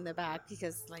office in the back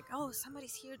because, like, oh,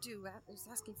 somebody's here who's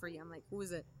asking for you. I'm like, who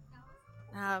is it?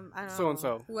 I don't know.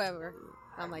 So-and-so. Whoever.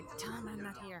 I'm like, tell them I'm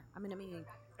not here. I'm in a meeting.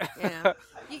 You know,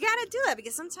 you gotta do that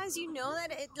because sometimes you know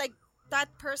that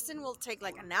that person will take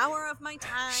like an hour of my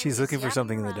time. She's just looking for yapping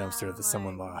something in the around, dumpster that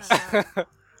someone like, lost.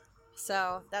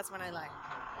 So that's what I like.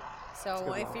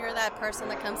 So if you're that person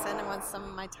that comes in and wants some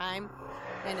of my time,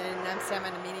 and then I'm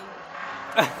in a meeting.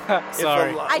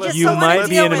 Sorry. I just You don't wanna might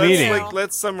be deal in a with meeting. you. Like,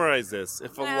 let's summarize this.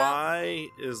 If a Yeah. lie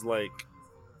is like,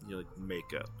 like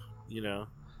makeup,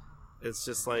 it's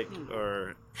just like,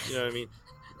 or you know what I mean,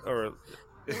 or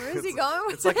Where is he going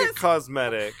with It's like a this?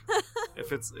 cosmetic.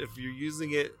 If you're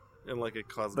using it in like a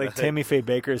cosmetic, Like Tammy Faye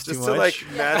Baker's too just much. to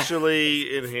like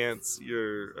naturally enhance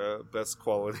your best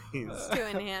qualities. To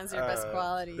enhance your best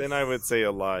qualities. Then I would say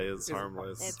a lie is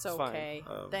harmless. It's fine. okay.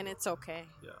 Then it's okay.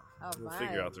 Yeah. Oh, We'll my.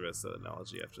 figure out the rest of the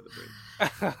analogy after the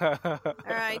break.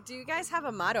 All right. Do you guys have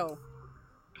a motto?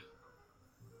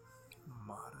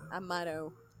 A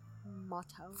motto.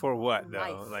 Motto. For what though?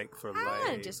 Life. Like for Ah,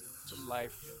 life. just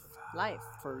Life life.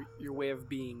 for your way of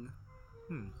being.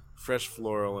 Fresh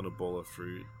floral and a bowl of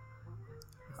fruit.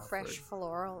 Fresh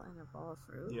floral and a bowl of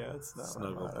fruit. Yeah, it's not a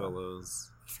Snuggle motto.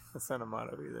 pillows. That's not a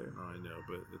motto either. No, I know,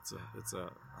 but it's a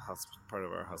part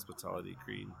of our hospitality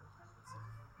creed.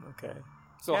 Okay.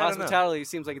 So Yeah, I don't know. hospitality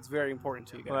seems like it's very important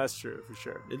to you guys. Well, that's true for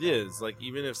sure. It is like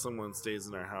even if someone stays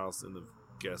in our house and the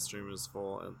guest room is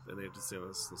full and they have to sit on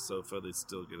the sofa, they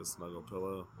still get a snuggle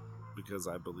pillow because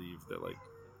I believe that like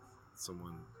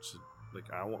someone should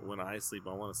when I sleep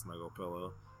I want a snuggle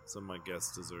pillow. Some of my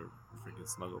guests deserve a freaking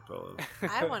snuggle pillow.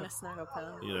 I want a snuggle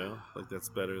pillow. You know, like that's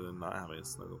better than not having a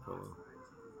snuggle pillow.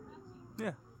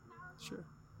 Yeah. Sure.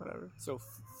 Whatever. So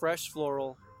fresh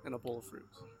floral and a bowl of fruit.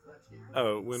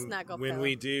 Oh, when Snuggle when pillow.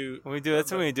 we do,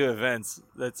 That's when we do events.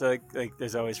 That's like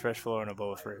there's always fresh floor and a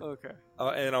bowl of fruit. Okay.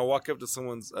 and I'll walk up to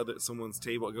someone's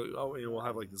table. I go, oh, and we'll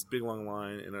have like this big long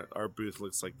line, and our booth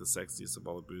looks like the sexiest of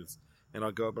all the booths. And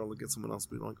I'll go up and I'll look at someone else's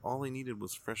booth. Like all they needed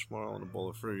was fresh floral and a bowl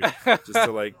of fruit,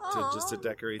 just to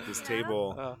decorate this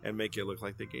table Oh. and make it look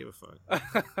like they gave a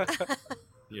fuck.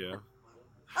 Yeah.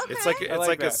 Okay. It's like I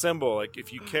like a that. symbol. Like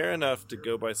if you care enough to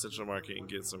go by Central Market and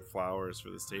get some flowers for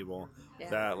this table, Yeah.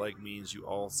 that like means you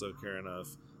also care enough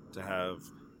to have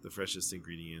the freshest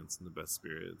ingredients and the best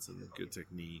spirits and good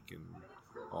technique and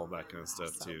all that kind of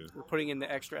stuff too. We're putting in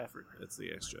the extra effort. It's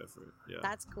the extra effort. Yeah.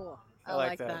 That's cool. I I like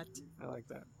like that. that. I like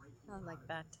that. I like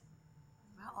that.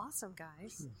 Well, awesome,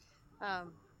 guys.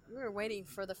 We were waiting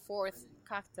for the fourth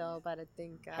cocktail, but I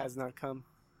think Has not come.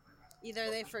 either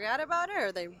they forgot about it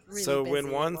or they really So busy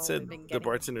when one while said we've been the getting-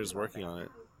 bartender's working on it,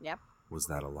 Yep. was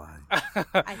that a lie?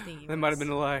 I think it That might have was. been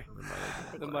a lie. I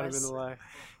think That it might have was. been a lie.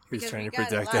 He's Because trying we to got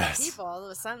protect a lot us. of people. All of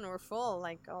a sudden, we're full.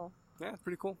 Like, Yeah, it's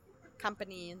pretty cool.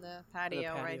 company in the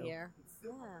patio, right patio. here. Yeah,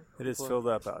 It is filled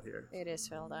up out here. it is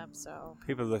filled up. So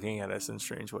People looking at us in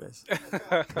strange ways.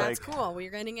 that's Like, cool. We're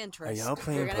getting Are interest. y'all We're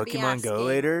playing gonna be Pokemon Go asking,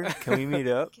 later? Can we meet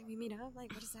up? Can we meet up?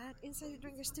 Like, what is that? Inside the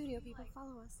Drinker Studio. People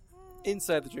follow us.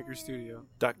 Inside the Drinker Studio.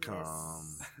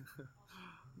 .com.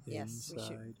 Yes, we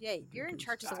should. Inside Yeah, you're in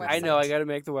charge of the website. I know. I got to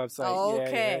make the website.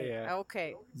 Okay. Yeah.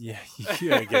 Okay. Yeah, you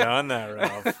gotta get on that,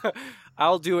 Ralph.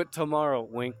 I'll do it tomorrow.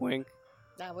 Wink, wink.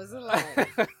 That was a lie.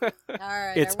 All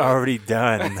right. It's I will- already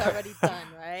done. It's already done,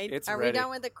 right? It's Are ready. we done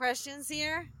with the questions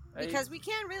here? Because we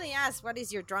can't really ask what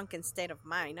is your drunken state of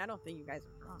mind. I don't think you guys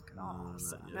are drunk at all. No,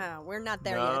 So, not yet. no, we're not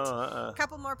there No, yet.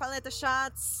 Couple more paleta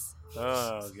shots.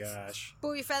 Oh gosh.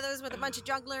 Buoy feathers with a bunch of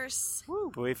jugglers.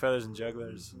 Buoy feathers and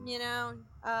jugglers. You know.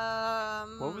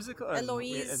 What was it called?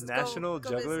 Eloise. A national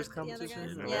go jugglers visit the other competition?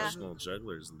 guys. International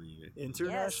Jugglers League.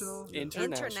 International? Yes.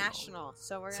 International.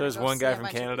 So we're So gonna there's go one see guy a from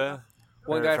bunch of Canada?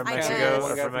 One Or guy from I Mexico? guess.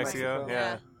 Or from Mexico? people.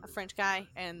 Yeah. A French guy,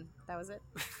 and that was it.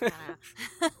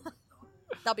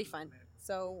 That'll be fun.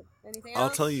 So, anything else?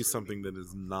 I'll tell you something that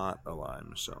is not a lie,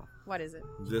 Michelle. What is it?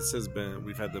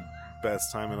 We've had the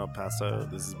best time in El Paso.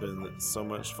 This has been so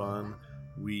much fun.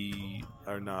 We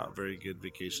are not very good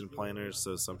vacation planners,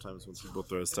 so sometimes when people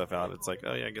throw stuff out, it's like,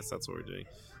 oh yeah, I guess that's what we're doing.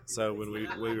 So when we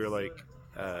were like,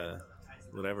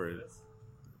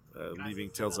 leaving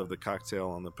Tales of the Cocktail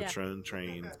on the Yeah. Patron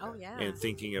train, Oh yeah. and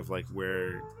thinking of like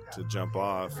where to jump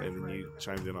off, and then you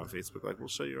chimed in on Facebook like, we'll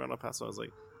show you around El Paso. I was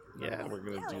like, yeah, we're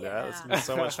gonna Hell do that. It's yeah. gonna be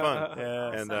so much fun.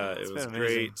 Yeah. And It's it was been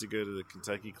great amazing. to go to the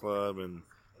Kentucky Club and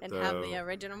and the- have the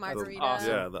original margarita. awesome.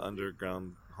 yeah, the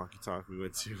underground honky tonk we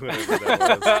went to, whatever that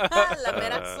was. La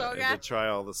Mera And Soga. to try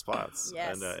all the spots.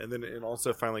 Yes. And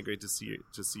also finally great to see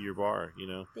your bar. You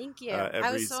know, Thank you. every-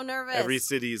 I was so nervous. every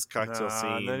city's cocktail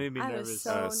scene Don't even be I was nervous.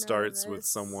 so starts with nervous.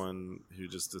 someone who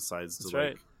just decides to That's like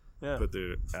right. Yeah. put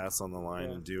their ass on the line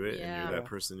Yeah. and do it, and Yeah. you're that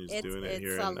person who's it's doing it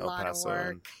here a in El lot Paso, of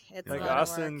work. It's Like a Like lot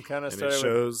Austin of work. kind of and it started with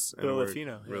shows. Bill and we're Lafino,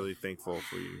 yeah. really thankful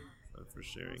for you for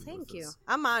sharing. Thank with you. us.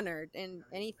 I'm honored, and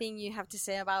anything you have to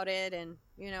say about it, and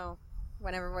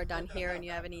whenever we're done here, and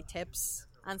you have any tips,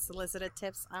 unsolicited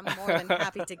tips, I'm more than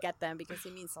happy to get them because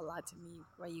it means a lot to me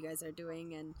what you guys are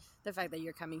doing, and the fact that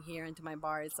you're coming here into my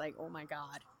bar. It's like, oh my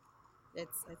god,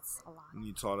 it's a lot. And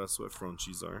you taught us what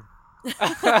fronchies are.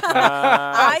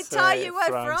 I That's taught right, you what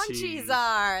Franchi. fronchies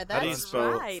are. How do you That's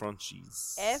spell right.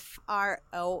 fronchies? Fronchis.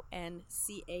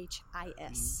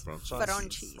 Fronchies.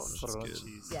 Fronchies. That's good.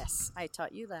 Yes, I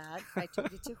taught you that. I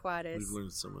took you to Juarez. We've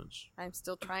learned so much. I'm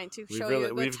still trying to We've show really- you a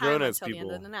good we've time grown as until the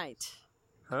end of people. the night.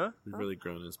 Huh? We've really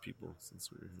grown as people since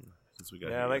we were here. Since we got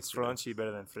Yeah, here I like yesterday. Franchi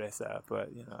better than Fresa, but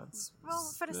it's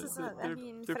Well, Fresa's they're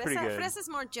pretty Fresa, good. Fresa's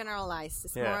more generalized.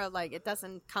 It's Yeah. more like it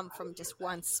doesn't come from just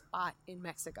one spot in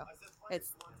Mexico.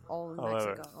 It's all in All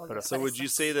over. Mexico. all But the So would you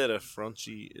fresas. say that a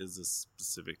Fronchi is a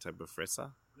specific type of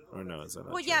fresa? Or no, is that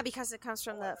not Well, true? yeah, because it comes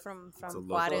from It's a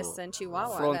Juarez local- and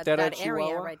Chihuahua, Frontera that area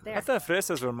Chihuahua? right I there. thought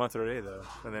Fresas were Monterrey though,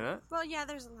 are they not? Well, yeah,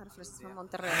 there's a lot of fresas from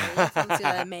Monterrey, from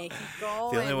Ciudad de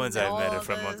Mexico. The only and ones I've met all are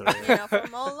from the- Monterrey.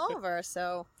 from all over.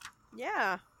 So,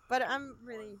 yeah. But I'm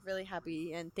really, really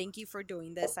happy, and thank you for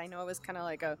doing this. I know it was kind of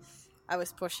like I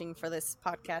was pushing for this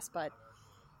podcast, but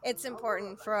it's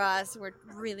important for us. We're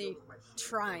really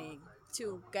trying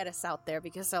to get us out there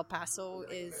because El Paso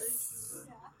is,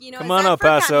 Come it's on, that El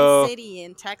forgotten Paso. city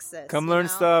in Texas. Come you learn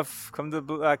know? stuff. Come to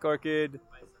Black Orchid.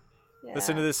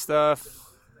 Listen to Yeah. this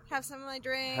stuff. Have some of my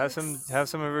drinks. Have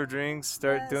some of her drinks.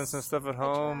 Start doing some Yes, stuff at I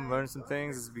home. try. Learn some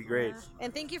things. It'd be great. Yeah.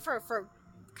 And thank you for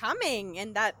coming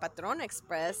in that Patron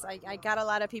Express. I got a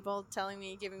lot of people telling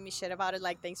me, giving me shit about it,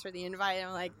 like, thanks for the invite. And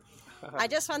I'm like, I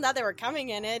just found out they were coming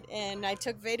in it, and I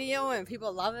took video, and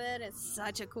people love it. It's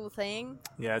such a cool thing.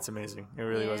 Yeah, it's amazing. It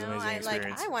really was an amazing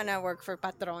experience. I want to work for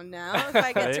Patron now. If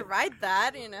I get to Right? ride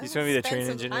that, You just wanna be the spend train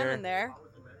some time engineer? in there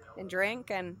and drink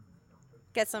and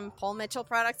get some Paul Mitchell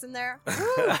products in there.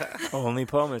 Woo! Only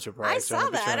Paul Mitchell I products. saw on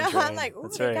the that. Patron I'm train. like, ooh,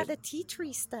 That's they right. got the tea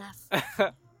tree stuff.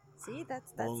 See,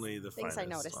 that's Only the things I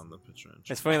finest noticed. on the Patron.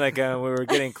 It's funny, like when we were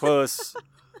getting close,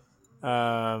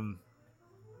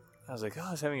 I was like,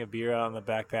 I was having a beer out on the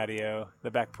back patio,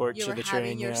 the back porch You of were the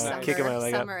having train, your summer- kicking my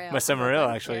leg up. summer ale. My summer ale,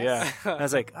 Okay, actually, yes. yeah. And I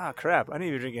was like, oh crap, I need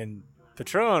to be drinking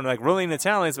Patron, like Rolling the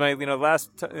Town. It's my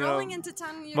Rolling into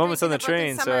town, you're moments on the drinking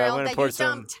train, broken so summer I'm ale gonna that pour you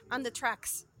some- dumped on the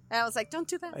tracks. And I was like, don't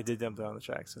do that. I did dump it on the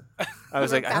track. So I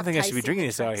was were like, I don't think I should be baptizing drinking the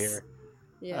this out tracks. here.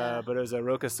 Yeah, But it was a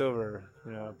Roca Silver,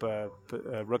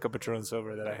 Roca Patron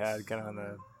Silver that I had kind of on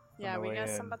the. yeah, the we way got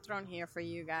in. some Patron here for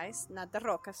you guys. Not the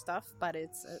Roca stuff, but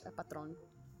it's a Patron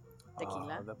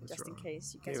tequila, Oh, the just in Patron.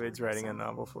 case you guys. David's wanna have writing a some.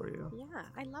 novel for you. Yeah,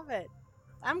 I love it.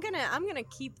 I'm gonna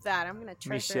keep that. I'm gonna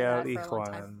treasure Michelle that y for a long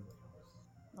time.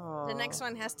 Juan. The next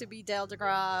one has to be Dale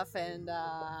DeGroff and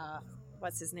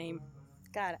what's his name?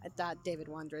 God, David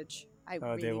Wondridge. I Oh,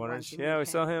 really Dave want Warners. to Yeah, meet we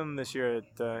saw him. him this year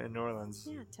at in New Orleans.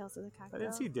 Yeah, Tales of the Cocktail. I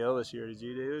didn't see Dale this year. Did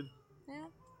you, David? Yeah,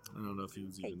 I don't know if he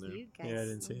was hey, even there. you guys. Yeah, I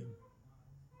didn't see him.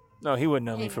 No, he wouldn't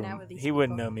know me Hanging out from. with these He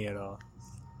wouldn't people. know me at all.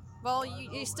 Well,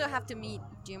 you still have to meet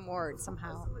Jim Ward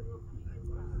somehow.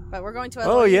 But we're going to.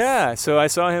 Oh Eloise. yeah, so I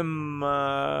saw him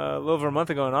a little over a month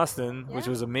ago in Austin, which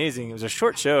Yeah. was amazing. It was a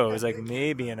short show. It was like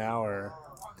maybe an hour,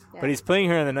 Yeah. but he's playing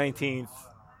here on the 19th,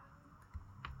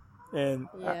 and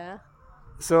Yeah.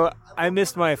 So I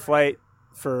missed my flight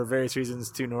for various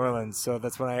reasons to New Orleans. So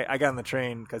that's when I got on the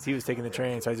train because he was taking the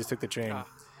train. So I just took the train.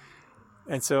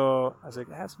 And so I was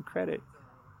like, I have some credit.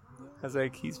 I was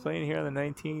like, he's playing here on the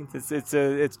 19th.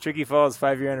 It's Tricky Falls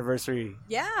 5-year anniversary.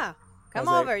 Yeah. Come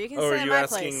I was over. like, You can Oh, stay are at you my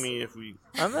asking place. me if we?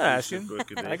 I'm not we asking. should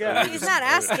book a I date? got- He's not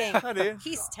asking. I do.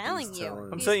 He's telling He's you.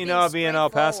 telling I'm He's saying, you know, being I'll be in El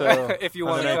Paso straightforward. If you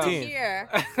on want the to Come 19th. here.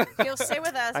 You'll stay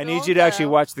with us. I We'll need you to actually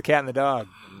go. watch The Cat and the Dog.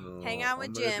 No, Hang out with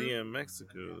I'm gonna Jim. be in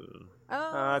Mexico. Though.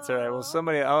 Oh, That's all right. Well,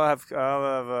 somebody, I'll have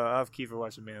Kiefer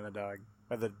watch The Man and the Dog,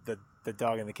 or the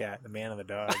dog and the cat, the man and the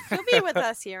dog. He'll be with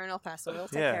us here in El Paso. We'll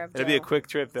take care Yeah, of it'll be a Joe. quick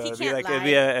trip though. He It'll be can't like lie. it'll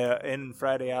be a in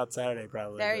Friday out Saturday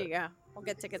probably. There but, you go. We'll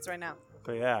get tickets right now.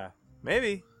 But yeah,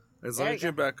 maybe. As There long you as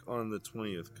you're back on the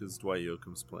 20th, because Dwight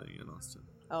Yoakam's playing in Austin.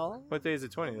 Oh, What day is the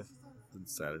 20th?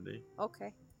 It's Saturday.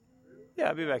 okay. Yeah,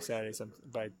 I'll be back Saturday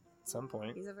by some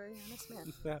point. He's a very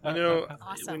honest man. You know,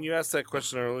 Awesome. when you asked that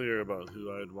question earlier about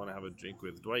who I'd want to have a drink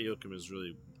with, Dwight Yoakam is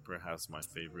really perhaps my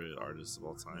favorite artist of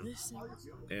all time.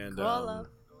 And Call up.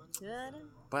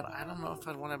 but I don't know if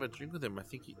I'd want to have a drink with him. I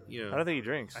think I don't think he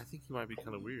drinks. I think he might be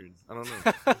kind of weird. I don't know.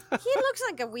 He looks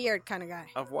like a weird kind of guy.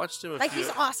 I've watched him. Like he's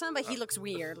awesome, but he looks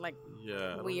weird. Like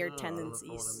yeah, I don't weird know. I don't know if I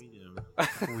tendencies. wanna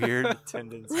meet him. Weird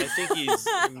tendencies. I think he's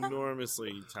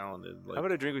enormously talented. Like, How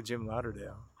about a drink with Jim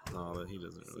Lauderdale? no, that he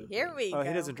doesn't really. here we Oh, go.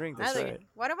 he doesn't drink. I That's like right. it.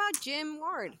 What about Jim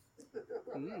Ward?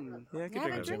 Mm. Yeah, I could You have drink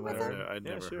a with drink Jim with him? Lauderdale. I'd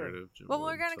Yeah, never sure. heard of Jim. Well, we're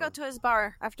Ward, gonna so. go to his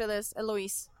bar after this,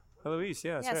 Eloise. Luis,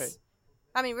 yeah, that's Yes. right.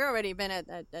 I mean, we've already been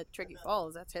at Tricky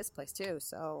Falls. That's his place too.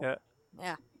 So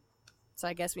Yeah. So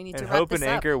I guess we need And to wrap Hope this and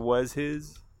up. Anchor was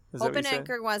his. Is that Hope what and you said?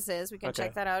 Anchor was his. We can Okay.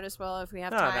 check that out as well if we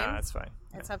have No, time. that's fine.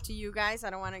 It's up to you guys. I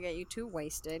don't want to get you too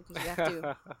wasted because you have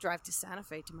to drive to Santa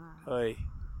Fe tomorrow. Oy.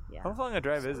 Yeah, How long a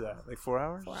drive is that? Like 4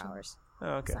 hours? 4 or something? hours. Oh,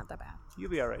 okay. It's not that bad. You'll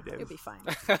be all right, Dave. You'll be fine.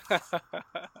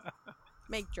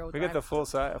 Make Joe We drive. got the full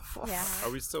size. Yeah.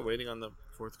 Are we still waiting on the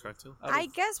fourth cocktail? I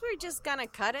guess we're just gonna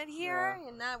cut it here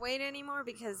and not wait anymore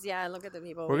because look at the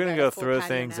people. We're We gonna got go a full throw patio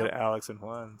things now. at Alex and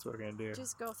Juan. That's what we're gonna do.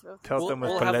 Just go through. Tell We'll, them with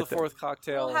we'll have the paleta. fourth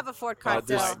cocktail. We'll have a fourth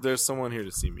cocktail. There's someone here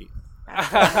to see me. Oh, my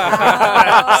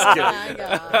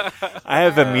God. I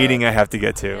have a meeting I have to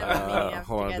get to. Yeah. you have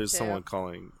Hold to on, get there's to. someone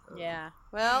calling. Yeah.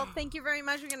 Well, thank you very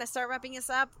much. We're gonna start wrapping this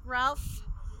up, Ralph.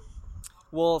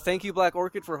 Well, thank you, Black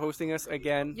Orchid, for hosting us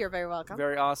again. You're very welcome.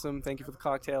 Very awesome. Thank you for the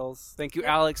cocktails. Thank you,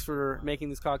 Yeah. Alex, for making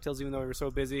these cocktails, even though we were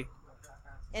so busy.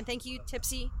 And thank you,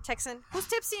 Tipsy Texan. Who's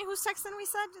Tipsy and who's Texan? We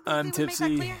said. I'm Did we make that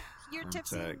Tipsy. clear? You're I'm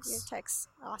Tipsy. Tex. You're Tex.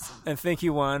 Awesome. And thank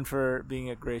you, Juan, for being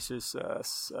a gracious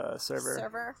server.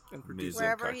 Server. And Amazing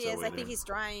Wherever he cocktail is, I waiter. think he's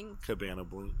drying Cabana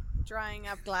Boy.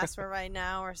 up glassware right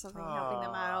now or something, helping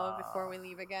them out before we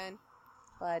leave again.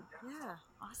 But yeah,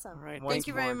 awesome. All right, Thank once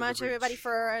you more very to the much, breach. everybody,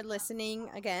 for listening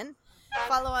again.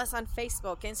 Follow us on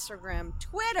Facebook, Instagram,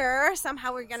 Twitter.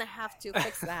 Somehow we're gonna have to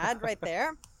fix that right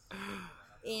there.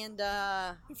 And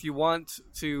If you want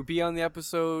to be on the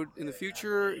episode in the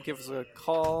future, give us a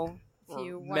call if or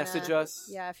you wanna, message us.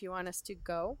 yeah, if you want us to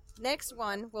go, next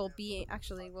one will be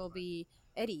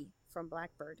Eddie from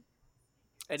Blackbird.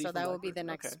 Eddie So from that will be Blackbird. the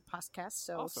next Okay. podcast.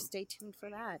 So Awesome. stay tuned for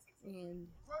that. And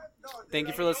Thank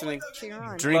you for listening. cheer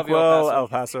on. Drink Love you, well, El El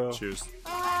Paso. Cheers.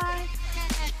 Bye.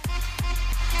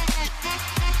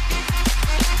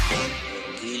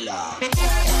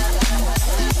 Tequila.